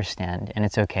understand, and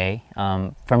it's okay.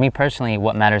 For me personally,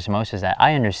 what matters most is that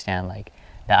I understand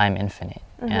that I'm infinite.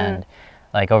 Mm-hmm.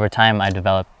 And over time,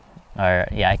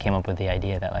 I came up with the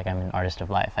idea that I'm an artist of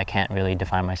life. I can't really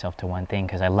define myself to one thing,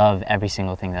 because I love every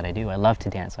single thing that I do. I love to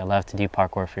dance. I love to do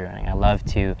parkour free running. I love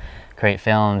to create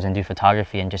films and do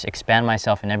photography and just expand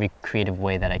myself in every creative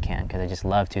way that I can, because I just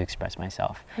love to express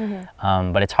myself.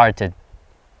 Mm-hmm. But it's hard to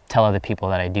tell other people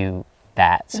that I do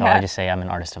that, so I just say I'm an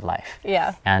artist of life.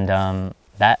 Yeah. And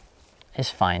that is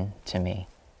fine to me.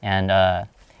 And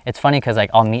it's funny because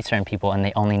I'll meet certain people and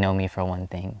they only know me for one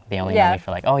thing. They only know me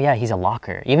for oh yeah, he's a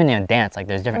locker. Even in dance,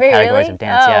 there's different categories of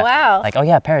dance. Oh, wow. Oh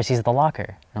yeah, Paris, he's the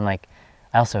locker. I'm I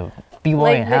also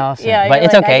b-boy and house. Yeah, but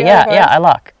it's okay. I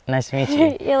lock. Nice to meet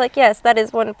you. You're yes, that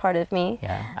is one part of me.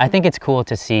 Yeah, I think it's cool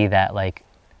to see that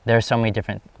there are so many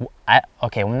different.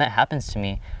 When that happens to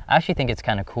me, I actually think it's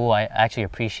kind of cool. I actually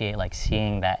appreciate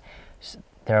seeing that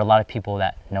there are a lot of people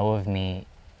that know of me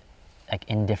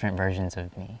in different versions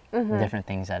of me, mm-hmm. different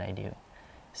things that I do.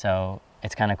 So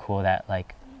it's kind of cool that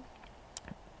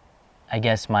I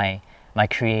guess my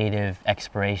creative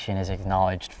exploration is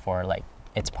acknowledged for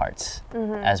its parts,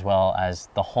 mm-hmm. as well as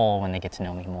the whole when they get to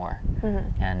know me more.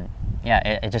 Mm-hmm. And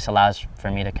yeah, it just allows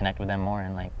for me to connect with them more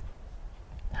and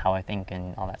how I think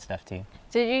and all that stuff too.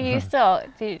 Did you used to,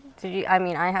 did you, I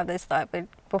mean, I have this thought, but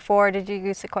before, did you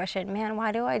used to question, man,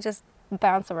 why do I just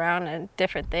bounce around in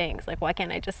different things? Why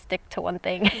can't I just stick to one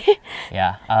thing?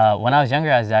 Yeah. When I was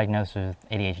younger, I was diagnosed with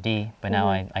ADHD, but now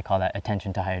mm-hmm. I call that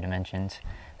attention to higher dimensions.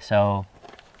 So,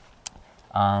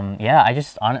 I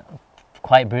just,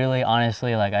 quite brutally,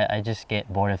 honestly, I just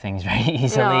get bored of things very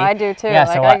easily. No, I do too. Yeah,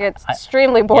 so I get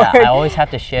extremely bored. Yeah, I always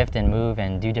have to shift and move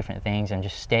and do different things and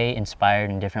just stay inspired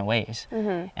in different ways.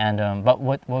 Mm-hmm. And but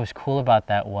what was cool about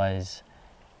that was,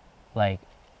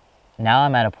 now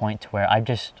I'm at a point to where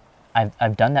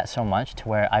I've done that so much to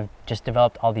where I've just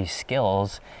developed all these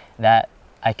skills that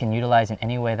I can utilize in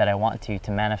any way that I want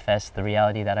to manifest the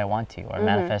reality that I want to, or mm-hmm.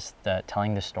 manifest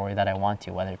telling the story that I want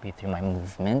to, whether it be through my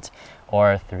movement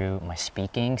or through my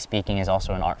speaking. Speaking is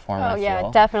also an art form, I feel. Oh yeah,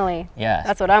 definitely. Yeah.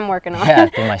 That's what I'm working on. Yeah,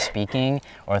 through my speaking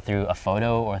or through a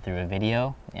photo or through a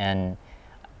video. And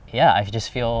yeah, I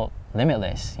just feel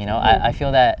limitless. Mm-hmm. I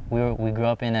feel that we grew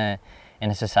up in a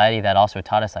society that also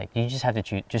taught us you just have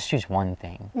to choose one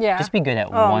thing. Yeah. Just be good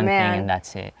at one thing and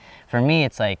that's it. For me,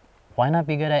 it's why not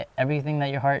be good at everything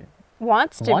that your heart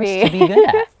wants to be good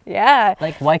at? Yeah.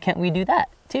 Why can't we do that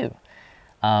too?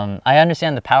 I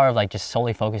understand the power of just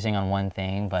solely focusing on one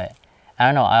thing, but I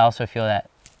don't know. I also feel that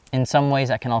in some ways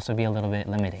that can also be a little bit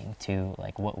limiting to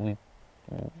what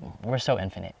we're so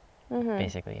infinite, mm-hmm.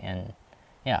 basically, and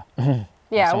yeah.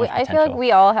 Yeah, I feel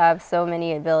we all have so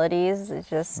many abilities. It's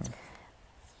just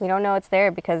we don't know it's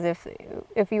there, because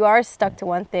if you are stuck to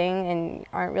one thing and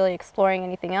aren't really exploring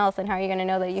anything else, then how are you going to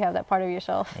know that you have that part of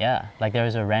yourself? Yeah, there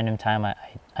was a random time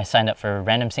I signed up for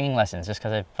random singing lessons just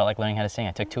because I felt like learning how to sing.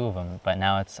 I took 2 of them, but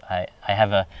now I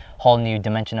have a whole new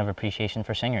dimension of appreciation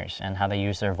for singers and how they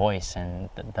use their voice and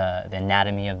the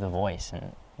anatomy of the voice,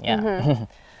 and yeah. Mm-hmm.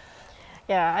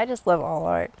 Yeah, I just love all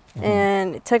art. Mm-hmm.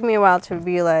 And it took me a while to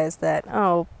realize that,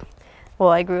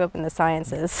 I grew up in the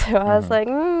sciences, so I was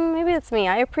mm-hmm. Maybe it's me.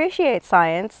 I appreciate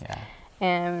science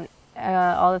and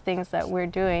all the things that we're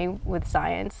doing with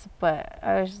science, but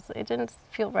it didn't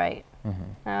feel right. Mm-hmm.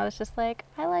 And I was just I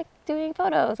like doing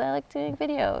photos, I like doing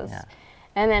videos. Yeah.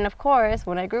 And then, of course,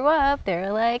 when I grew up, they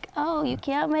were like, oh, you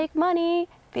can't make money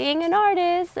being an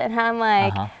artist. And I'm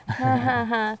like,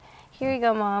 here you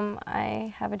go, Mom.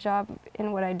 I have a job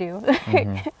in what I do,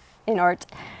 in art.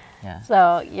 Yeah.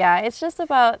 So, yeah, it's just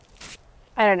about,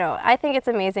 I don't know. I think it's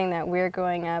amazing that we're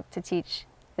growing up to teach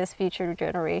this future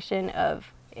generation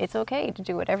of it's okay to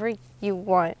do whatever you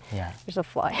want. Yeah. There's a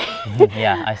fly.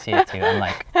 Yeah, I see it too. I'm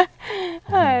like,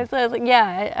 So I was like,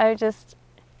 yeah,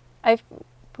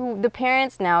 the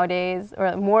parents nowadays,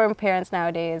 or more parents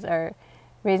nowadays, are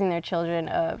raising their children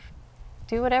of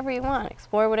do whatever you want,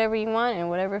 explore whatever you want, and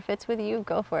whatever fits with you,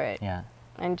 go for it. yeah.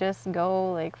 And just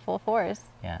go like full force.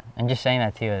 Yeah, and just saying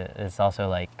that too is also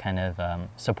like kind of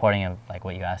supporting of like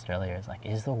what you asked earlier. Is like,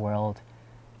 is the world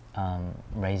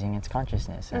raising its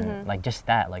consciousness? And like just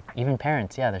that, like even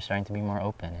parents, yeah, they're starting to be more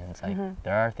open. And it's like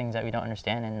there are things that we don't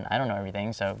understand, and I don't know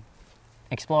everything, so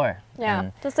explore. Yeah,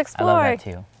 And just explore. I love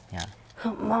that too. Yeah.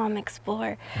 Mom,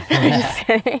 explore. Just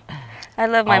kidding. I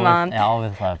love my mom. All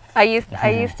with love. I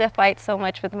used to fight so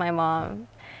much with my mom.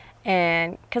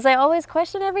 And because I always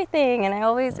question everything, and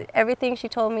everything she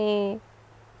told me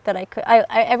that I could,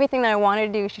 everything that I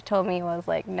wanted to do, she told me was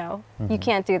like, no, you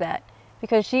can't do that.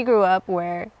 Because she grew up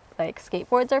where like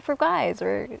skateboards are for guys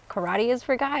or karate is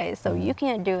for guys, so you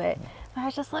can't do it. I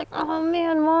was just like, oh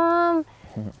man, Mom,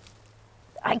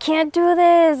 I can't do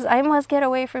this. I must get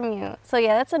away from you. So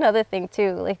yeah, that's another thing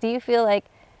too. Like, do you feel like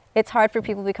it's hard for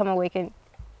people to become awakened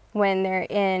when they're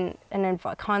in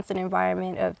a constant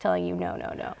environment of telling you no,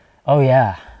 no, no? Oh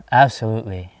yeah,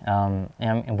 absolutely.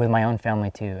 And with my own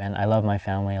family too. And I love my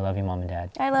family. I love you, Mom and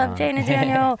Dad. I love Jane and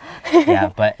Daniel.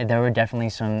 Yeah, but there were definitely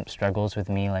some struggles with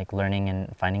me, like learning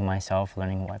and finding myself,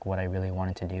 learning like what I really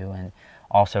wanted to do, and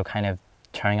also kind of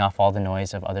turning off all the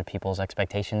noise of other people's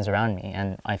expectations around me.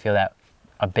 And I feel that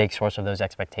a big source of those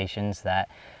expectations that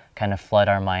kind of flood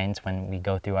our minds when we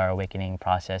go through our awakening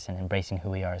process and embracing who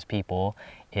we are as people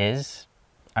is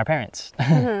our parents.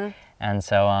 And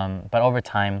so, but over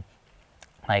time,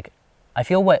 like, I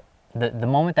feel what the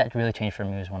moment that really changed for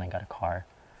me was when I got a car.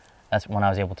 That's when I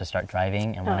was able to start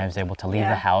driving, and when I was able to leave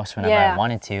the house whenever I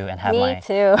wanted to and have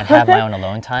my own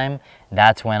alone time.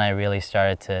 That's when I really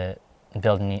started to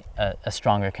build a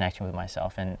stronger connection with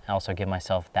myself, and also give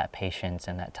myself that patience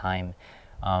and that time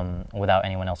without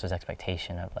anyone else's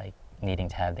expectation of like needing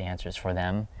to have the answers for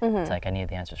them. It's like I needed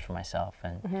the answers for myself.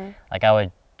 And like I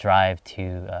would drive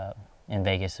to in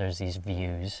Vegas, there's these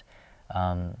views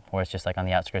where it's just like on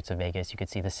the outskirts of Vegas, you could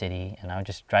see the city, and I would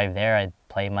just drive there. I'd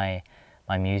play my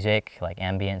music, like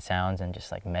ambient sounds, and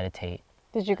just like meditate.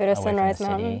 Did you go to Sunrise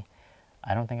Mountain?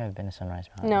 I don't think I've been to Sunrise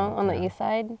Mountain. No, on the east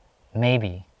side?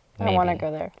 Maybe. I want to go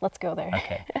there. Let's go there.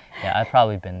 Okay. Yeah, I've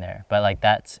probably been there. But like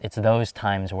it's those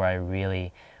times where I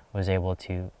really was able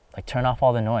to like turn off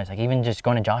all the noise. Like even just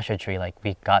going to Joshua Tree, like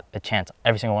we got the chance,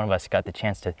 every single one of us got the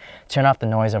chance to turn off the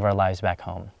noise of our lives back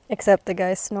home. Except the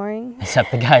guy snoring.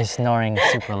 Except the guy snoring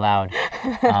super loud.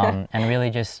 And really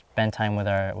just spend time with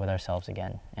ourselves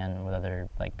again, and with other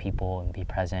like people, and be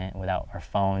present without our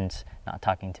phones, not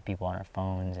talking to people on our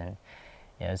phones. And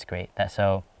yeah, it was great.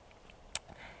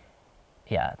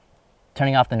 Yeah,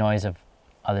 turning off the noise of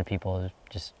other people is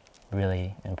just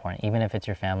really important, even if it's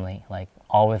your family, like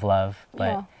all with love. But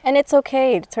yeah. And it's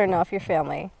okay to turn off your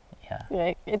family. Yeah.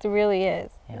 Like, it really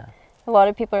is. Yeah. A lot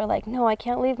of people are like, no, I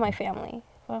can't leave my family.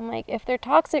 But I'm like, if they're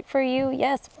toxic for you,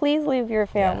 yes, please leave your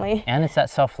family. Yeah. And it's that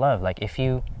self-love. Like if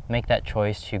you make that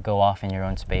choice to go off in your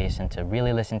own space and to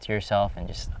really listen to yourself and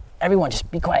just, everyone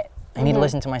just be quiet. I need to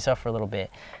listen to myself for a little bit.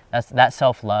 That's that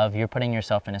self-love. You're putting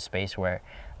yourself in a space where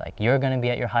like you're going to be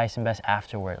at your highest and best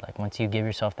afterward. Like once you give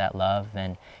yourself that love,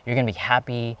 then you're going to be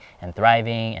happy and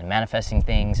thriving and manifesting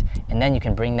things, and then you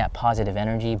can bring that positive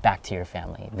energy back to your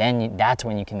family. Then that's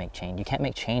when you can make change. You can't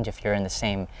make change if you're in the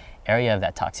same area of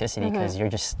that toxicity, because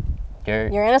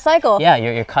you're in a cycle. Yeah,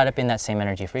 you're caught up in that same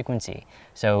energy frequency.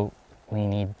 So we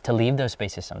need to leave those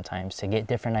spaces sometimes to get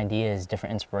different ideas,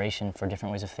 different inspiration for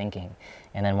different ways of thinking.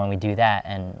 And then when we do that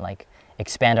and like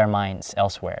expand our minds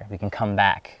elsewhere, we can come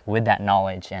back with that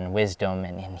knowledge and wisdom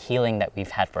and healing that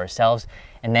we've had for ourselves,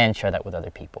 and then share that with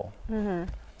other people.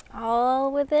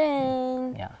 All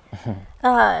within.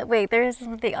 Yeah. Wait, there's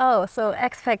something. Oh, so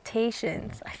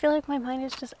expectations. I feel like my mind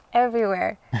is just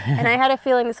everywhere. And I had a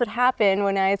feeling this would happen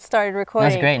when I started recording.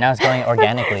 That's great. Now it's going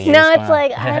organically. Now it's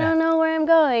like, I don't know where I'm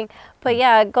going. But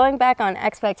yeah, going back on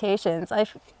expectations, I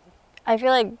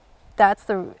feel like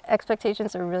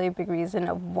expectations are a really big reason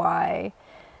of why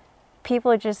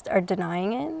people just are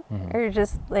denying it, or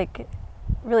just like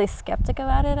really skeptic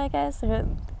about it, I guess.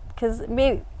 Because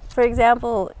maybe, for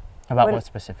example... About what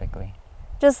specifically?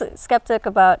 Just skeptic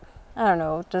about, I don't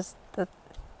know, just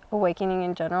awakening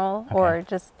in general, Okay. or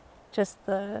just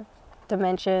the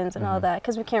dimensions and all that,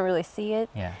 because we can't really see it.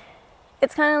 Yeah.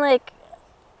 It's kind of like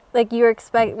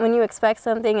when you expect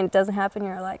something and it doesn't happen,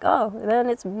 you're like, oh, then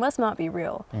it must not be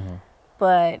real.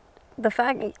 But the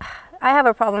fact, I have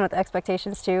a problem with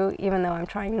expectations too, even though I'm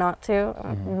trying not to.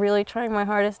 I'm really trying my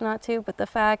hardest not to. But the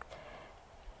fact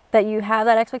that you have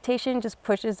that expectation just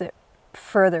pushes it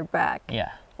further back.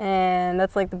 Yeah. And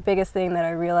that's like the biggest thing that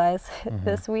I realized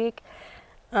this week.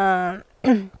 But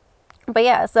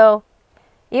yeah, so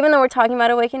even though we're talking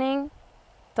about awakening,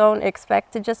 don't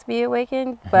expect to just be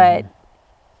awakened, but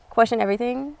question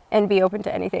everything and be open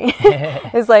to anything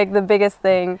is like the biggest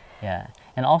thing. Yeah.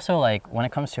 And also, like, when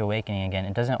it comes to awakening, again,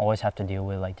 it doesn't always have to deal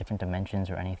with, like, different dimensions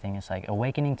or anything. It's, like,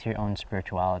 awakening to your own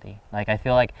spirituality. Like, I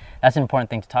feel like that's an important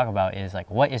thing to talk about is, like,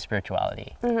 what is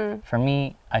spirituality? For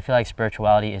me, I feel like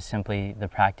spirituality is simply the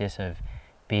practice of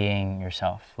being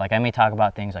yourself. Like, I may talk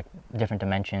about things like different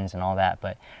dimensions and all that,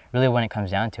 but really when it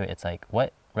comes down to it, it's, like,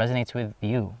 what resonates with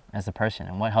you as a person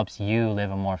and what helps you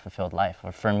live a more fulfilled life.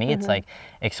 Or for me, it's, like,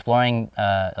 exploring,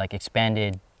 like,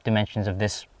 expanded dimensions of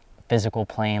this physical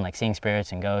plane, like seeing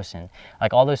spirits and ghosts, and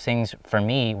like all those things for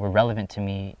me were relevant to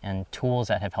me and tools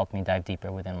that have helped me dive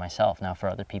deeper within myself. Now for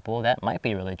other people that might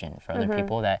be religion, for other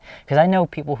people that, because I know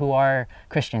people who are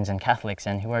Christians and Catholics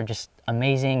and who are just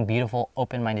amazing, beautiful,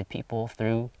 open-minded people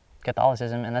through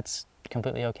Catholicism, and that's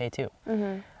completely okay too.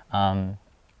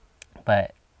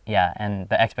 But yeah, and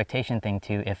the expectation thing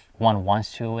too, if one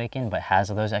wants to awaken but has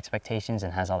those expectations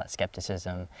and has all that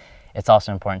skepticism, it's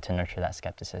also important to nurture that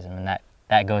skepticism, and that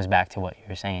goes back to what you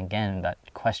were saying again, that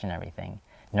question everything.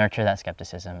 Nurture that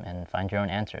skepticism and find your own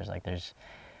answers. Like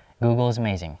Google is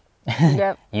amazing.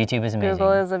 Yep. YouTube is amazing.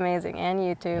 Google is amazing, and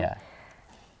YouTube. Yeah.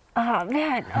 Oh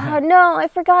man, oh no, I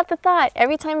forgot the thought.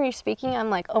 Every time you're speaking, I'm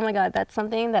like, oh my god, that's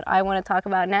something that I want to talk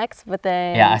about next. But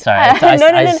then yeah, sorry,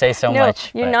 I say so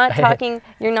much. You're not talking.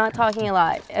 You're not talking a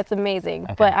lot. It's amazing.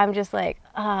 Okay. But I'm just like,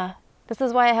 this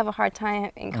is why I have a hard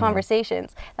time in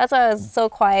conversations. That's why I was so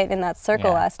quiet in that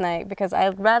circle last night, because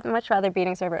I'd much rather be in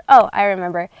a server. Oh, I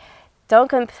remember. Don't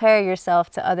compare yourself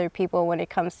to other people when it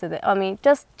comes to I mean,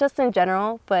 just in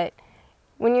general, but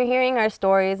when you're hearing our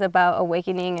stories about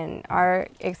awakening and our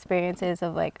experiences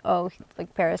of like, oh,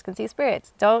 like Paris can see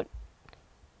spirits,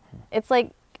 it's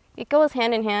like, it goes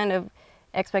hand in hand of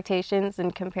expectations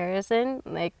and comparison.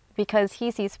 Like, because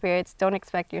he sees spirits, don't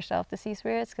expect yourself to see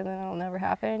spirits, because then it'll never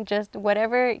happen. Just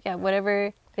whatever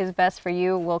is best for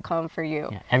you will come for you.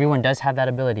 Yeah. Everyone does have that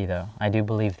ability, though. I do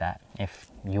believe that, if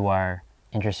you are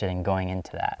interested in going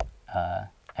into that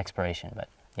exploration. But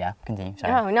yeah, continue.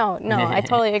 Sorry. Oh, no, I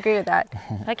totally agree with that.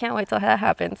 I can't wait till that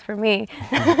happens for me.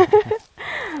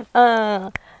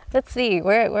 Let's see,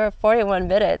 we're at 41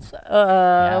 minutes. What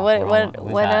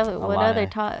other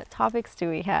topics do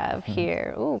we have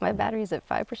here? Ooh, my battery's at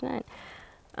 5%.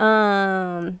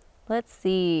 Let's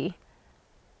see.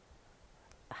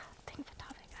 Think of a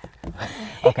topic.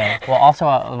 Okay. Well, also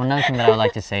another thing that I would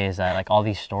like to say is that, like, all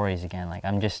these stories again, like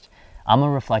I'm a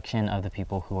reflection of the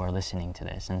people who are listening to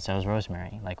this, and so is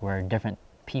Rosemary. Like, we're different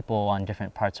people on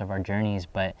different parts of our journeys,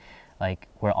 but like,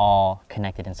 we're all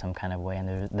connected in some kind of way,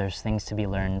 and there's things to be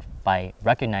learned by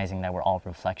recognizing that we're all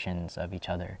reflections of each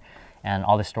other. And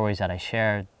all the stories that I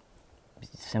share,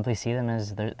 simply see them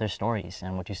as their stories,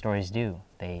 and what your stories do.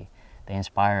 They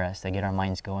inspire us, they get our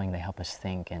minds going, they help us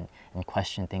think and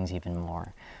question things even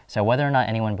more. So whether or not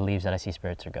anyone believes that I see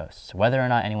spirits or ghosts, whether or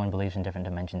not anyone believes in different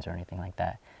dimensions or anything like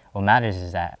that, what matters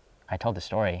is that I told the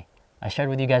story. I shared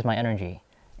with you guys my energy.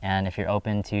 And if you're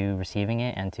open to receiving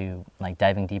it and to like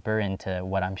diving deeper into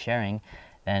what I'm sharing,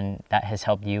 then that has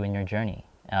helped you in your journey.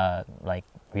 Like,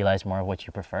 realize more of what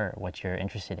you prefer, what you're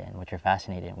interested in, what you're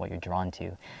fascinated in, what you're drawn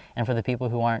to. And for the people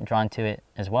who aren't drawn to it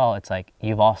as well, it's like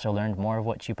you've also learned more of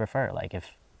what you prefer. Like,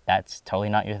 if that's totally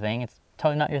not your thing, it's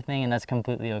totally not your thing, and that's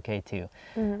completely okay too.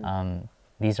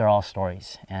 These are all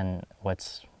stories, and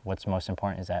what's most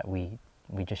important is that we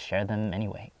just share them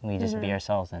anyway. We just be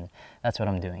ourselves, and that's what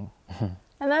I'm doing.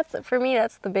 And that's, for me,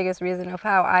 that's the biggest reason of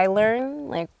how I learn.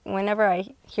 Like, whenever I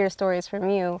hear stories from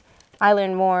you, I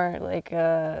learn more. Like,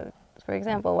 for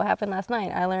example, what happened last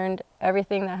night. I learned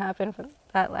everything that happened from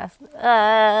that last...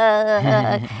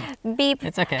 beep.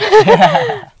 It's okay.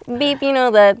 Beep, you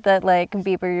know, that like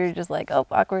beep where you're just like, oh,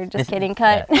 awkward, just kidding,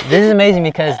 cut. Yeah. This is amazing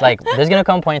because, like, there's going to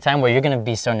come a point in time where you're going to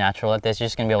be so natural at this, you're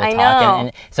just going to be able to talk.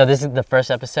 And so this is the first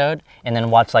episode, and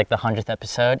then watch, like, the 100th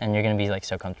episode, and you're going to be, like,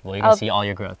 so comfortable. You're going to see all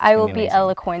your growth. I will be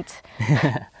eloquent.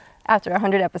 after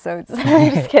 100 episodes.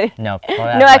 I'm just kidding. No,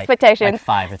 No expectations.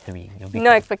 Like 5 or 3. You'll be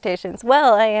No good. expectations.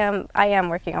 Well, I am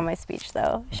working on my speech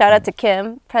though. Shout out to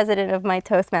Kim, president of my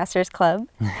Toastmasters club,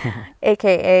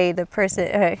 aka the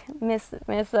person Miss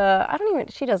I don't even,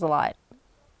 she does a lot.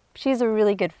 She's a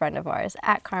really good friend of ours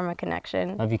at Karma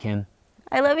Connection. Love you, Kim.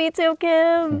 I love you too,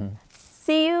 Kim.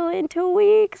 See you in 2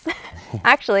 weeks.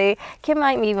 Actually, Kim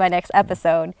might be my next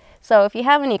episode. So if you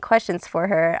have any questions for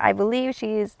her, I believe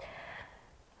she's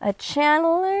a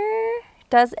channeler,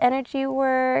 does energy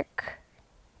work,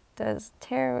 does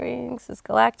tarot readings, does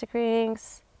galactic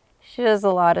readings. She does a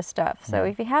lot of stuff. So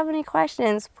if you have any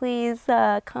questions, please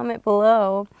comment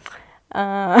below.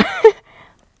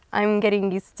 I'm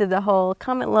getting used to the whole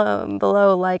comment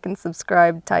below, like, and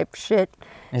subscribe type shit.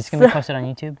 Is it going to be posted on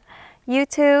YouTube?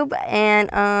 YouTube and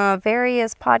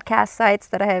various podcast sites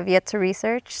that I have yet to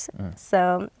research.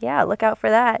 So yeah, look out for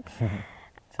that.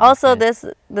 Also, this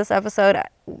episode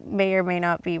may or may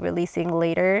not be releasing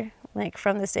later, like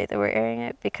from the date that we're airing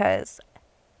it, because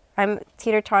I'm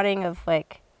teeter-totting of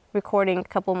like recording a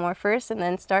couple more first and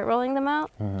then start rolling them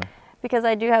out. Because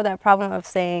I do have that problem of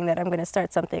saying that I'm going to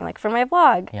start something, like for my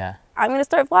vlog. Yeah. I'm going to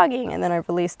start vlogging, and then I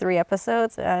release 3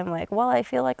 episodes, and I'm like, well, I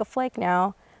feel like a flake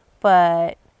now,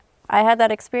 but I had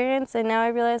that experience, and now I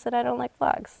realize that I don't like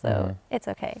vlogs, so it's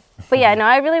okay. But yeah, no,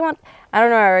 I really want, I don't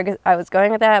know where I was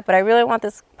going with that, but I really want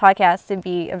this podcast to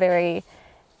be a very,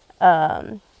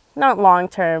 not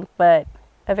long-term, but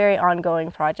a very ongoing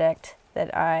project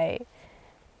that I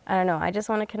don't know, I just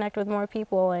want to connect with more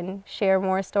people and share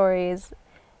more stories.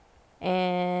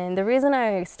 And the reason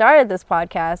I started this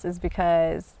podcast is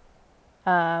because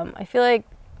I feel like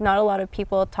not a lot of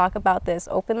people talk about this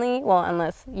openly, well,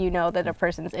 unless you know that a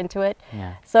person's into it.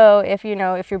 Yeah. So if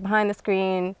you're behind the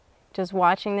screen just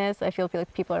watching this, I feel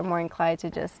like people are more inclined to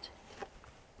just,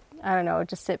 I don't know,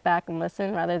 just sit back and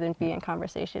listen rather than be in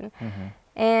conversation.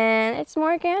 And it's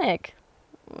more organic.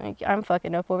 Like, I'm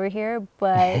fucking up over here,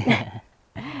 but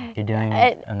You're doing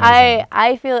amazing.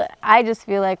 I just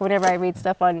feel like whenever I read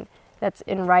stuff on that's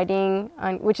in writing,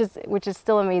 which is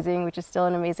still amazing, which is still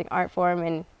an amazing art form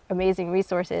and amazing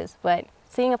resources, but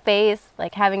seeing a face,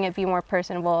 like having it be more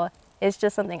personable, is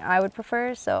just something I would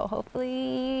prefer. So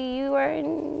hopefully you are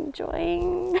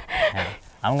enjoying. Yeah.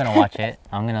 I'm gonna watch it.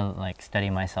 I'm gonna like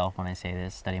study myself when I say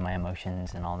this, study my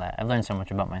emotions and all that. I've learned so much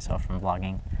about myself from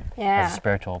vlogging. Yeah. As a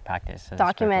spiritual practice. As Documenting.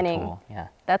 A spiritual tool. Yeah.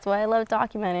 That's why I love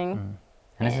documenting.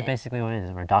 And this is basically what it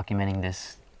is. We're documenting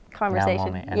this Conversation. now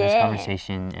moment and this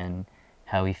conversation and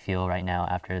how we feel right now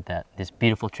after this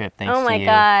beautiful trip. Thanks to you. Oh my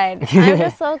God! I'm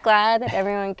just so glad that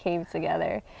everyone came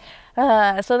together.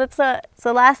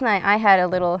 So last night I had a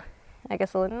little, I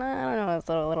don't know, it was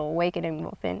a little awakening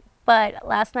moment. But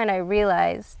last night I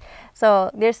realized,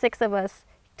 so there's 6 of us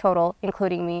total,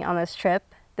 including me, on this trip,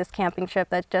 this camping trip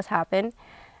that just happened.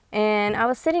 And I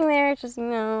was sitting there just,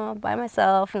 by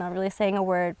myself, not really saying a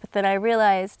word. But then I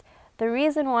realized the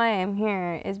reason why I'm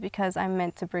here is because I'm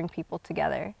meant to bring people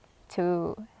together,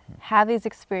 to have these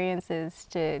experiences,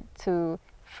 to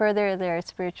further their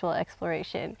spiritual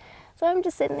exploration. So I'm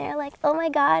just sitting there like, oh my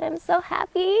God, I'm so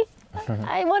happy.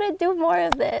 I want to do more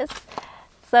of this.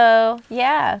 So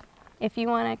yeah, if you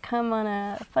want to come on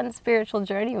a fun spiritual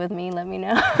journey with me, let me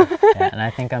know. Yeah, and I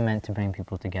think I'm meant to bring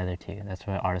people together too. That's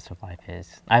what Artist of Life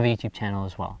is. I have a YouTube channel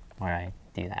as well where I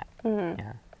do that.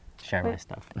 Yeah, share my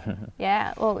stuff.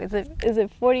 Yeah. Oh, is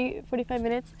it 45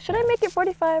 minutes? Should I make it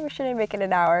 45 or should I make it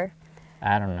an hour?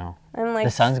 I don't know. I'm like,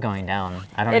 the sun's going down.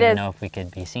 I don't It even is. know if we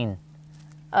could be seen.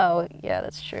 Oh, yeah,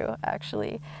 that's true.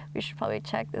 Actually, we should probably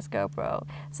check this GoPro.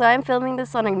 So I'm filming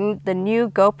this on the new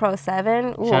GoPro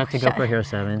 7. Ooh, Shout out to GoPro Hero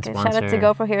 7, okay, sponsor. shout out to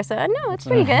GoPro Hero 7. No, it's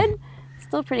pretty good.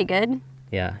 Still pretty good.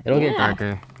 Yeah, it'll get Yeah.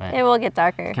 darker. But It will get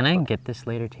darker. can I get this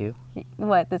later too?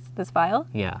 What, this file?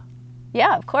 Yeah,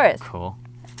 Yeah, of course. cool.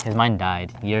 Because mine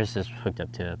died. Yours is hooked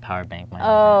up to a power bank. Mine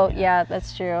Oh, didn't, yeah,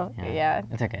 that's true. Yeah.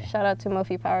 It's okay. Shout out to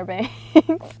Mophie Power Bank.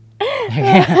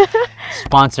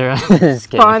 Sponsor us. Just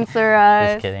kidding. Sponsor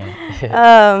us. Just kidding.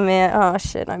 Oh man, oh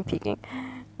shit, I'm peeking.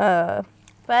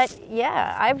 But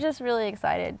yeah, I'm just really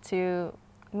excited to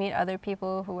meet other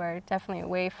people who are definitely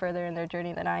way further in their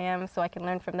journey than I am, so I can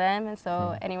learn from them, and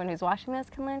so anyone who's watching this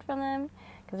can learn from them,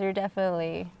 because you're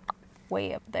definitely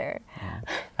way up there. Yeah.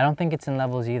 I don't think it's in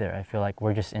levels either. I feel like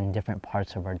we're just in different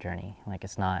parts of our journey. Like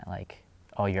it's not like,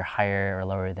 oh, you're higher or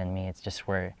lower than me. It's just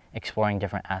we're exploring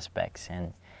different aspects,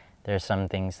 and there's some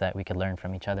things that we could learn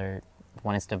from each other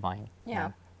when it's divine.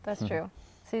 Yeah, that's true.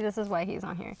 See, this is why he's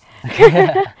on here.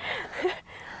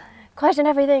 Question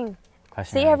everything.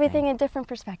 See everything in different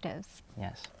perspectives.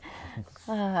 Yes.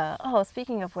 Oh,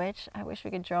 speaking of which, I wish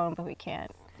we could drone, but we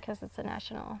can't. because it's a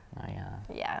national. Oh yeah,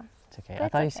 Yeah. it's okay. But I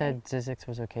it's thought you okay. said Zizix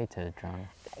was okay to drone.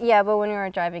 Yeah, but when we were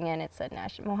driving in, it said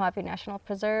Mojave National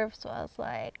Preserve, so I was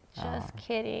like, just Oh.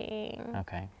 kidding.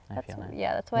 Okay, I That's, feel that.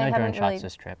 yeah, that's why I No drone haven't shots really.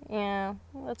 this trip. Yeah,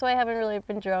 that's why I haven't really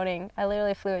been droning. I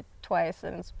literally flew it twice,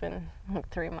 and it's been like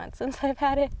 3 months since I've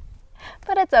had it.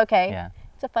 But it's okay. Yeah,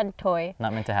 It's a fun toy.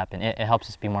 not meant to happen. It helps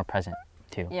us be more present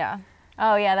too. Yeah.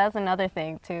 Oh yeah, that's another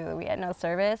thing too. We had no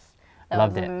service. That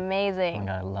Loved was it. Oh amazing. my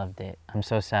god, I loved it. I'm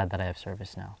so sad that I have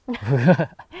service now.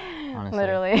 Honestly.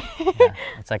 Literally. Yeah.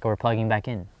 It's like we're plugging back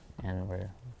in and we're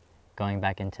going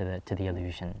back into the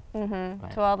illusion.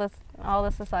 Right. To all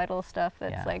the societal stuff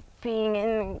that's Yeah. like being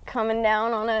in coming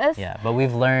down on us. Yeah, but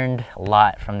we've learned a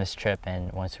lot from this trip,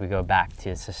 and once we go back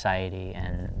to society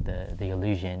and the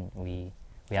illusion, we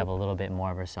have a little bit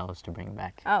more of ourselves to bring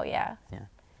back. Oh yeah. Yeah.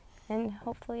 And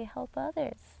hopefully help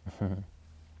others.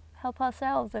 Help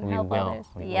ourselves and we help will. others.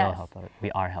 We Yes. will help others. We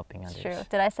are helping It's others. true.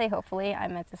 Did I say hopefully? I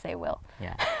meant to say will.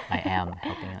 Yeah, I am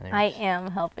helping others. I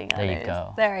am helping There others. you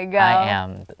go. There you go. I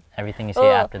am. Everything you say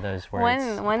Ooh, after those words.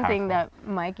 One thing powerful. that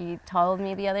Mikey told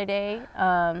me the other day,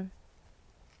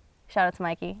 shout out to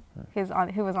Mikey,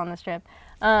 who was on this trip.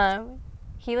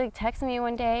 He like texted me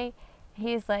one day.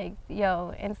 He's like,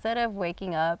 "Yo, instead of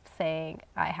waking up saying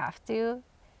I have to,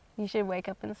 you should wake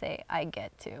up and say I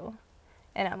get to."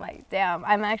 And I'm like, "Damn,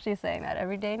 I'm actually saying that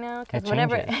every day now." Because It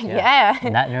whenever, changes, yeah,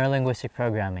 And that neurolinguistic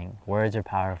programming, words are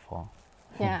powerful.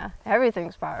 yeah,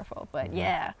 everything's powerful. But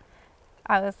yeah,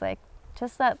 I was like,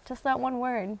 just that one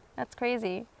word. That's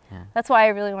crazy. Yeah. That's why I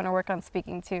really want to work on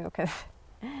speaking too,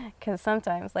 because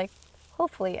sometimes, like,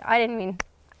 hopefully, I didn't mean,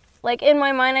 like, in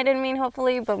my mind I didn't mean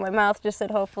hopefully, but my mouth just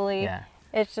said hopefully. Yeah.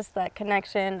 It's just that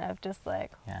connection of just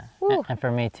like, Yeah. Woo. And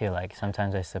for me too, like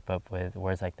sometimes I slip up with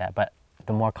words like that, but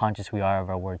the more conscious we are of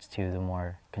our words too, the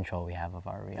more control we have of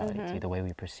our reality too, the way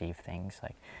we perceive things.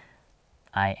 Like,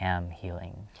 I am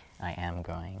healing, I am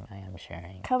growing, I am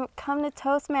sharing. come to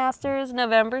Toastmasters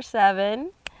November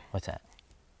 7. What's that?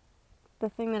 The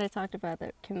thing that I talked about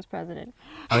that Kim's president.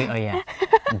 Oh yeah.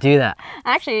 Do that.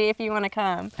 Actually, if you want to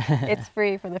come, it's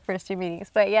free for the first 2 meetings.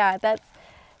 But yeah, that's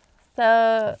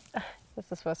so. This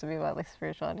is supposed to be about like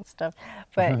spiritual and stuff,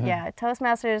 but yeah,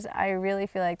 Toastmasters. I really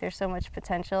feel like there's so much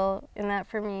potential in that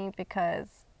for me because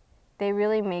they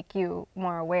really make you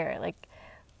more aware. Like,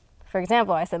 for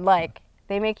example, I said like.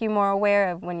 They make you more aware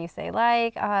of when you say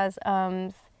like, ahs,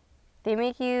 ums. They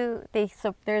make you.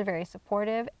 They're very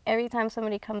supportive. Every time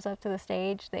somebody comes up to the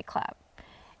stage, they clap.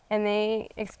 And they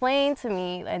explain to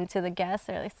me and to the guests,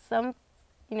 they're like,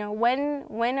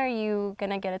 when are you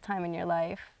gonna get a time in your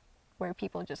life where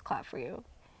people just clap for you?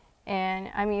 And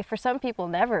I mean, for some people,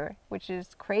 never, which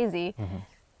is crazy.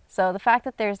 So the fact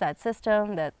that there's that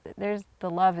system, that there's the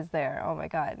love is there. Oh my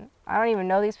God, I don't even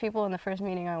know these people. In the first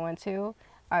meeting I went to,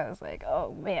 I was like,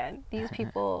 oh man, these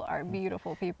people are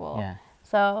beautiful people. Yeah.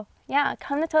 So yeah,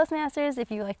 come to Toastmasters if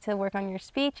you like to work on your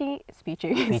speaking.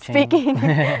 Speaking.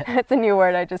 That's a new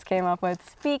word I just came up with.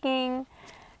 Speaking.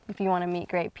 If you want to meet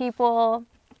great people,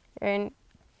 and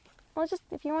just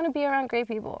if you want to be around great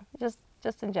people,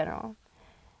 just in general.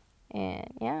 And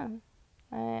yeah,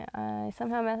 I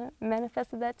somehow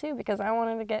manifested that too because I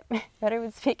wanted to get better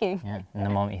with speaking. Yeah. And the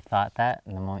moment you thought that,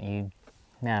 and the moment you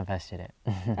manifested it.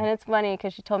 And it's funny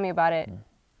because she told me about it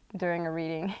during a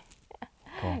reading.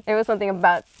 Cool. It was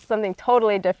something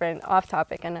totally different, off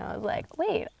topic, and I was like,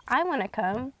 wait, I want to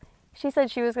come. She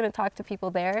said she was going to talk to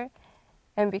people there,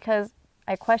 and because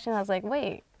I questioned, I was like,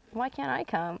 wait, why can't I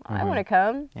come? I want to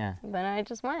come. Yeah. Then I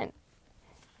just went,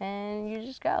 and you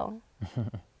just go,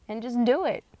 and just do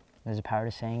it. There's a power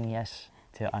to saying yes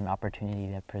to an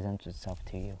opportunity that presents itself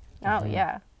to you. Oh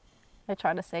yeah, I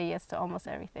try to say yes to almost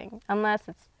everything, unless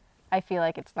I feel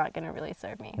like it's not going to really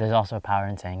serve me. There's also power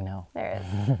in saying no. There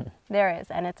is. There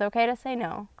is. And it's okay to say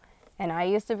no. And I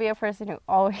used to be a person who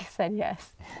always said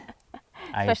yes.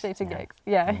 Especially to gigs.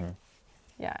 Yeah.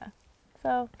 Yeah.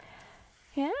 So,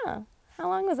 yeah. How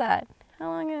long was that? How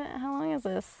long is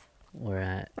this? We're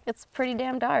at It's pretty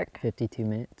damn dark. 52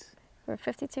 minutes. We're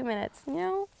 52 minutes.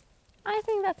 I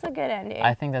think that's a good ending.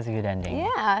 I think that's a good ending.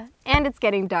 Yeah. And it's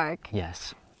getting dark.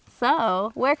 Yes.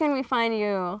 So, where can we find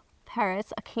you,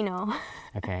 Paris Aquino?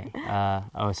 Okay.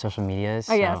 Social medias.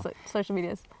 Oh, yeah. Social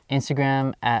medias.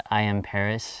 Instagram at I am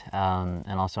Paris, and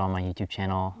also on my YouTube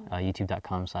channel,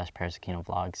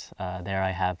 youtube.com/ParisAquinoVlogs. There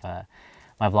I have,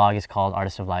 my vlog is called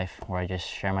Artist of Life, where I just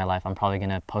share my life. I'm probably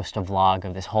going to post a vlog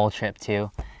of this whole trip too,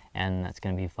 and that's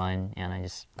going to be fun. And I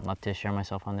just love to share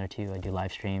myself on there too. I do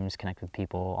live streams, connect with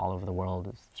people all over the world,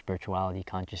 with spirituality,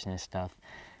 consciousness stuff,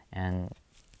 and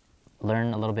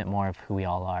learn a little bit more of who we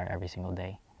all are every single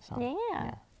day. So,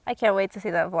 Yeah. I can't wait to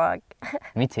see that vlog.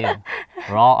 Me too.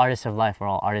 We're all artists of life. We're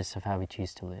all artists of how we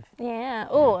choose to live. Yeah.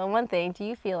 Oh, and one thing, do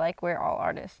you feel like we're all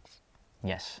artists?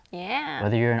 Yes. Yeah.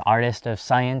 Whether you're an artist of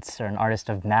science or an artist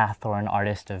of math or an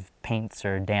artist of paints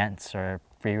or dance or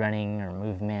free running or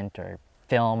movement or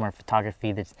film or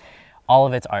photography, all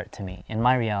of it's art to me. In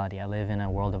my reality, I live in a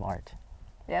world of art.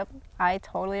 Yep. I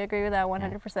totally agree with that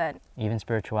 100%. Even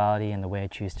spirituality and the way I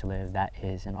choose to live, that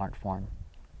is an art form.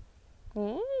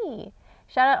 Yay.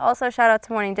 Shout out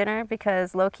to Morning Dinner,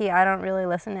 because low-key I don't really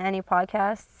listen to any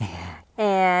podcasts.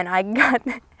 And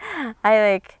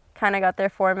I kind of got their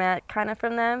format kind of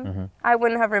from them. Mm-hmm. I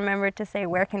wouldn't have remembered to say,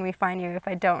 where can we find you, if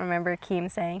I don't remember Keem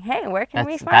saying, hey, where can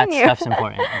we find you? That stuff's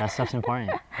important. That stuff's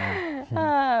important.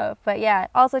 Yeah. But yeah,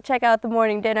 also check out The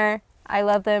Morning Dinner. I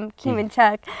love them. Keem and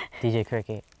Chuck. DJ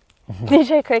Cricket.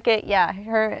 DJ Cricket, yeah,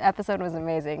 her episode was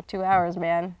amazing. 2 hours,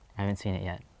 man. I haven't seen it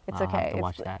yet. It's I'll okay. have to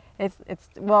watch that. It's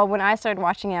well, when I started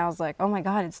watching it, I was like, oh my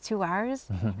god, it's 2 hours?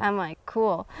 I'm like,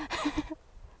 cool.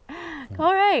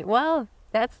 All right, well,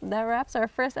 that wraps our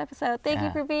first episode. Thank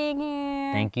you for being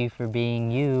here. Thank you for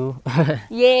being you.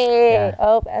 Yay! Yeah.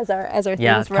 Oh, as our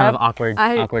Yeah, things it's kind of rub. awkward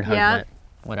hug, yeah. but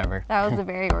whatever. That was a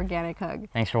very organic hug.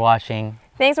 Thanks for watching.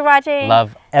 Thanks for watching.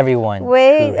 Love everyone who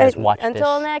Wait, has watched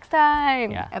until this. next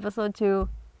time. Yeah. Episode 2.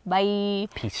 Bye.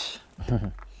 Peace.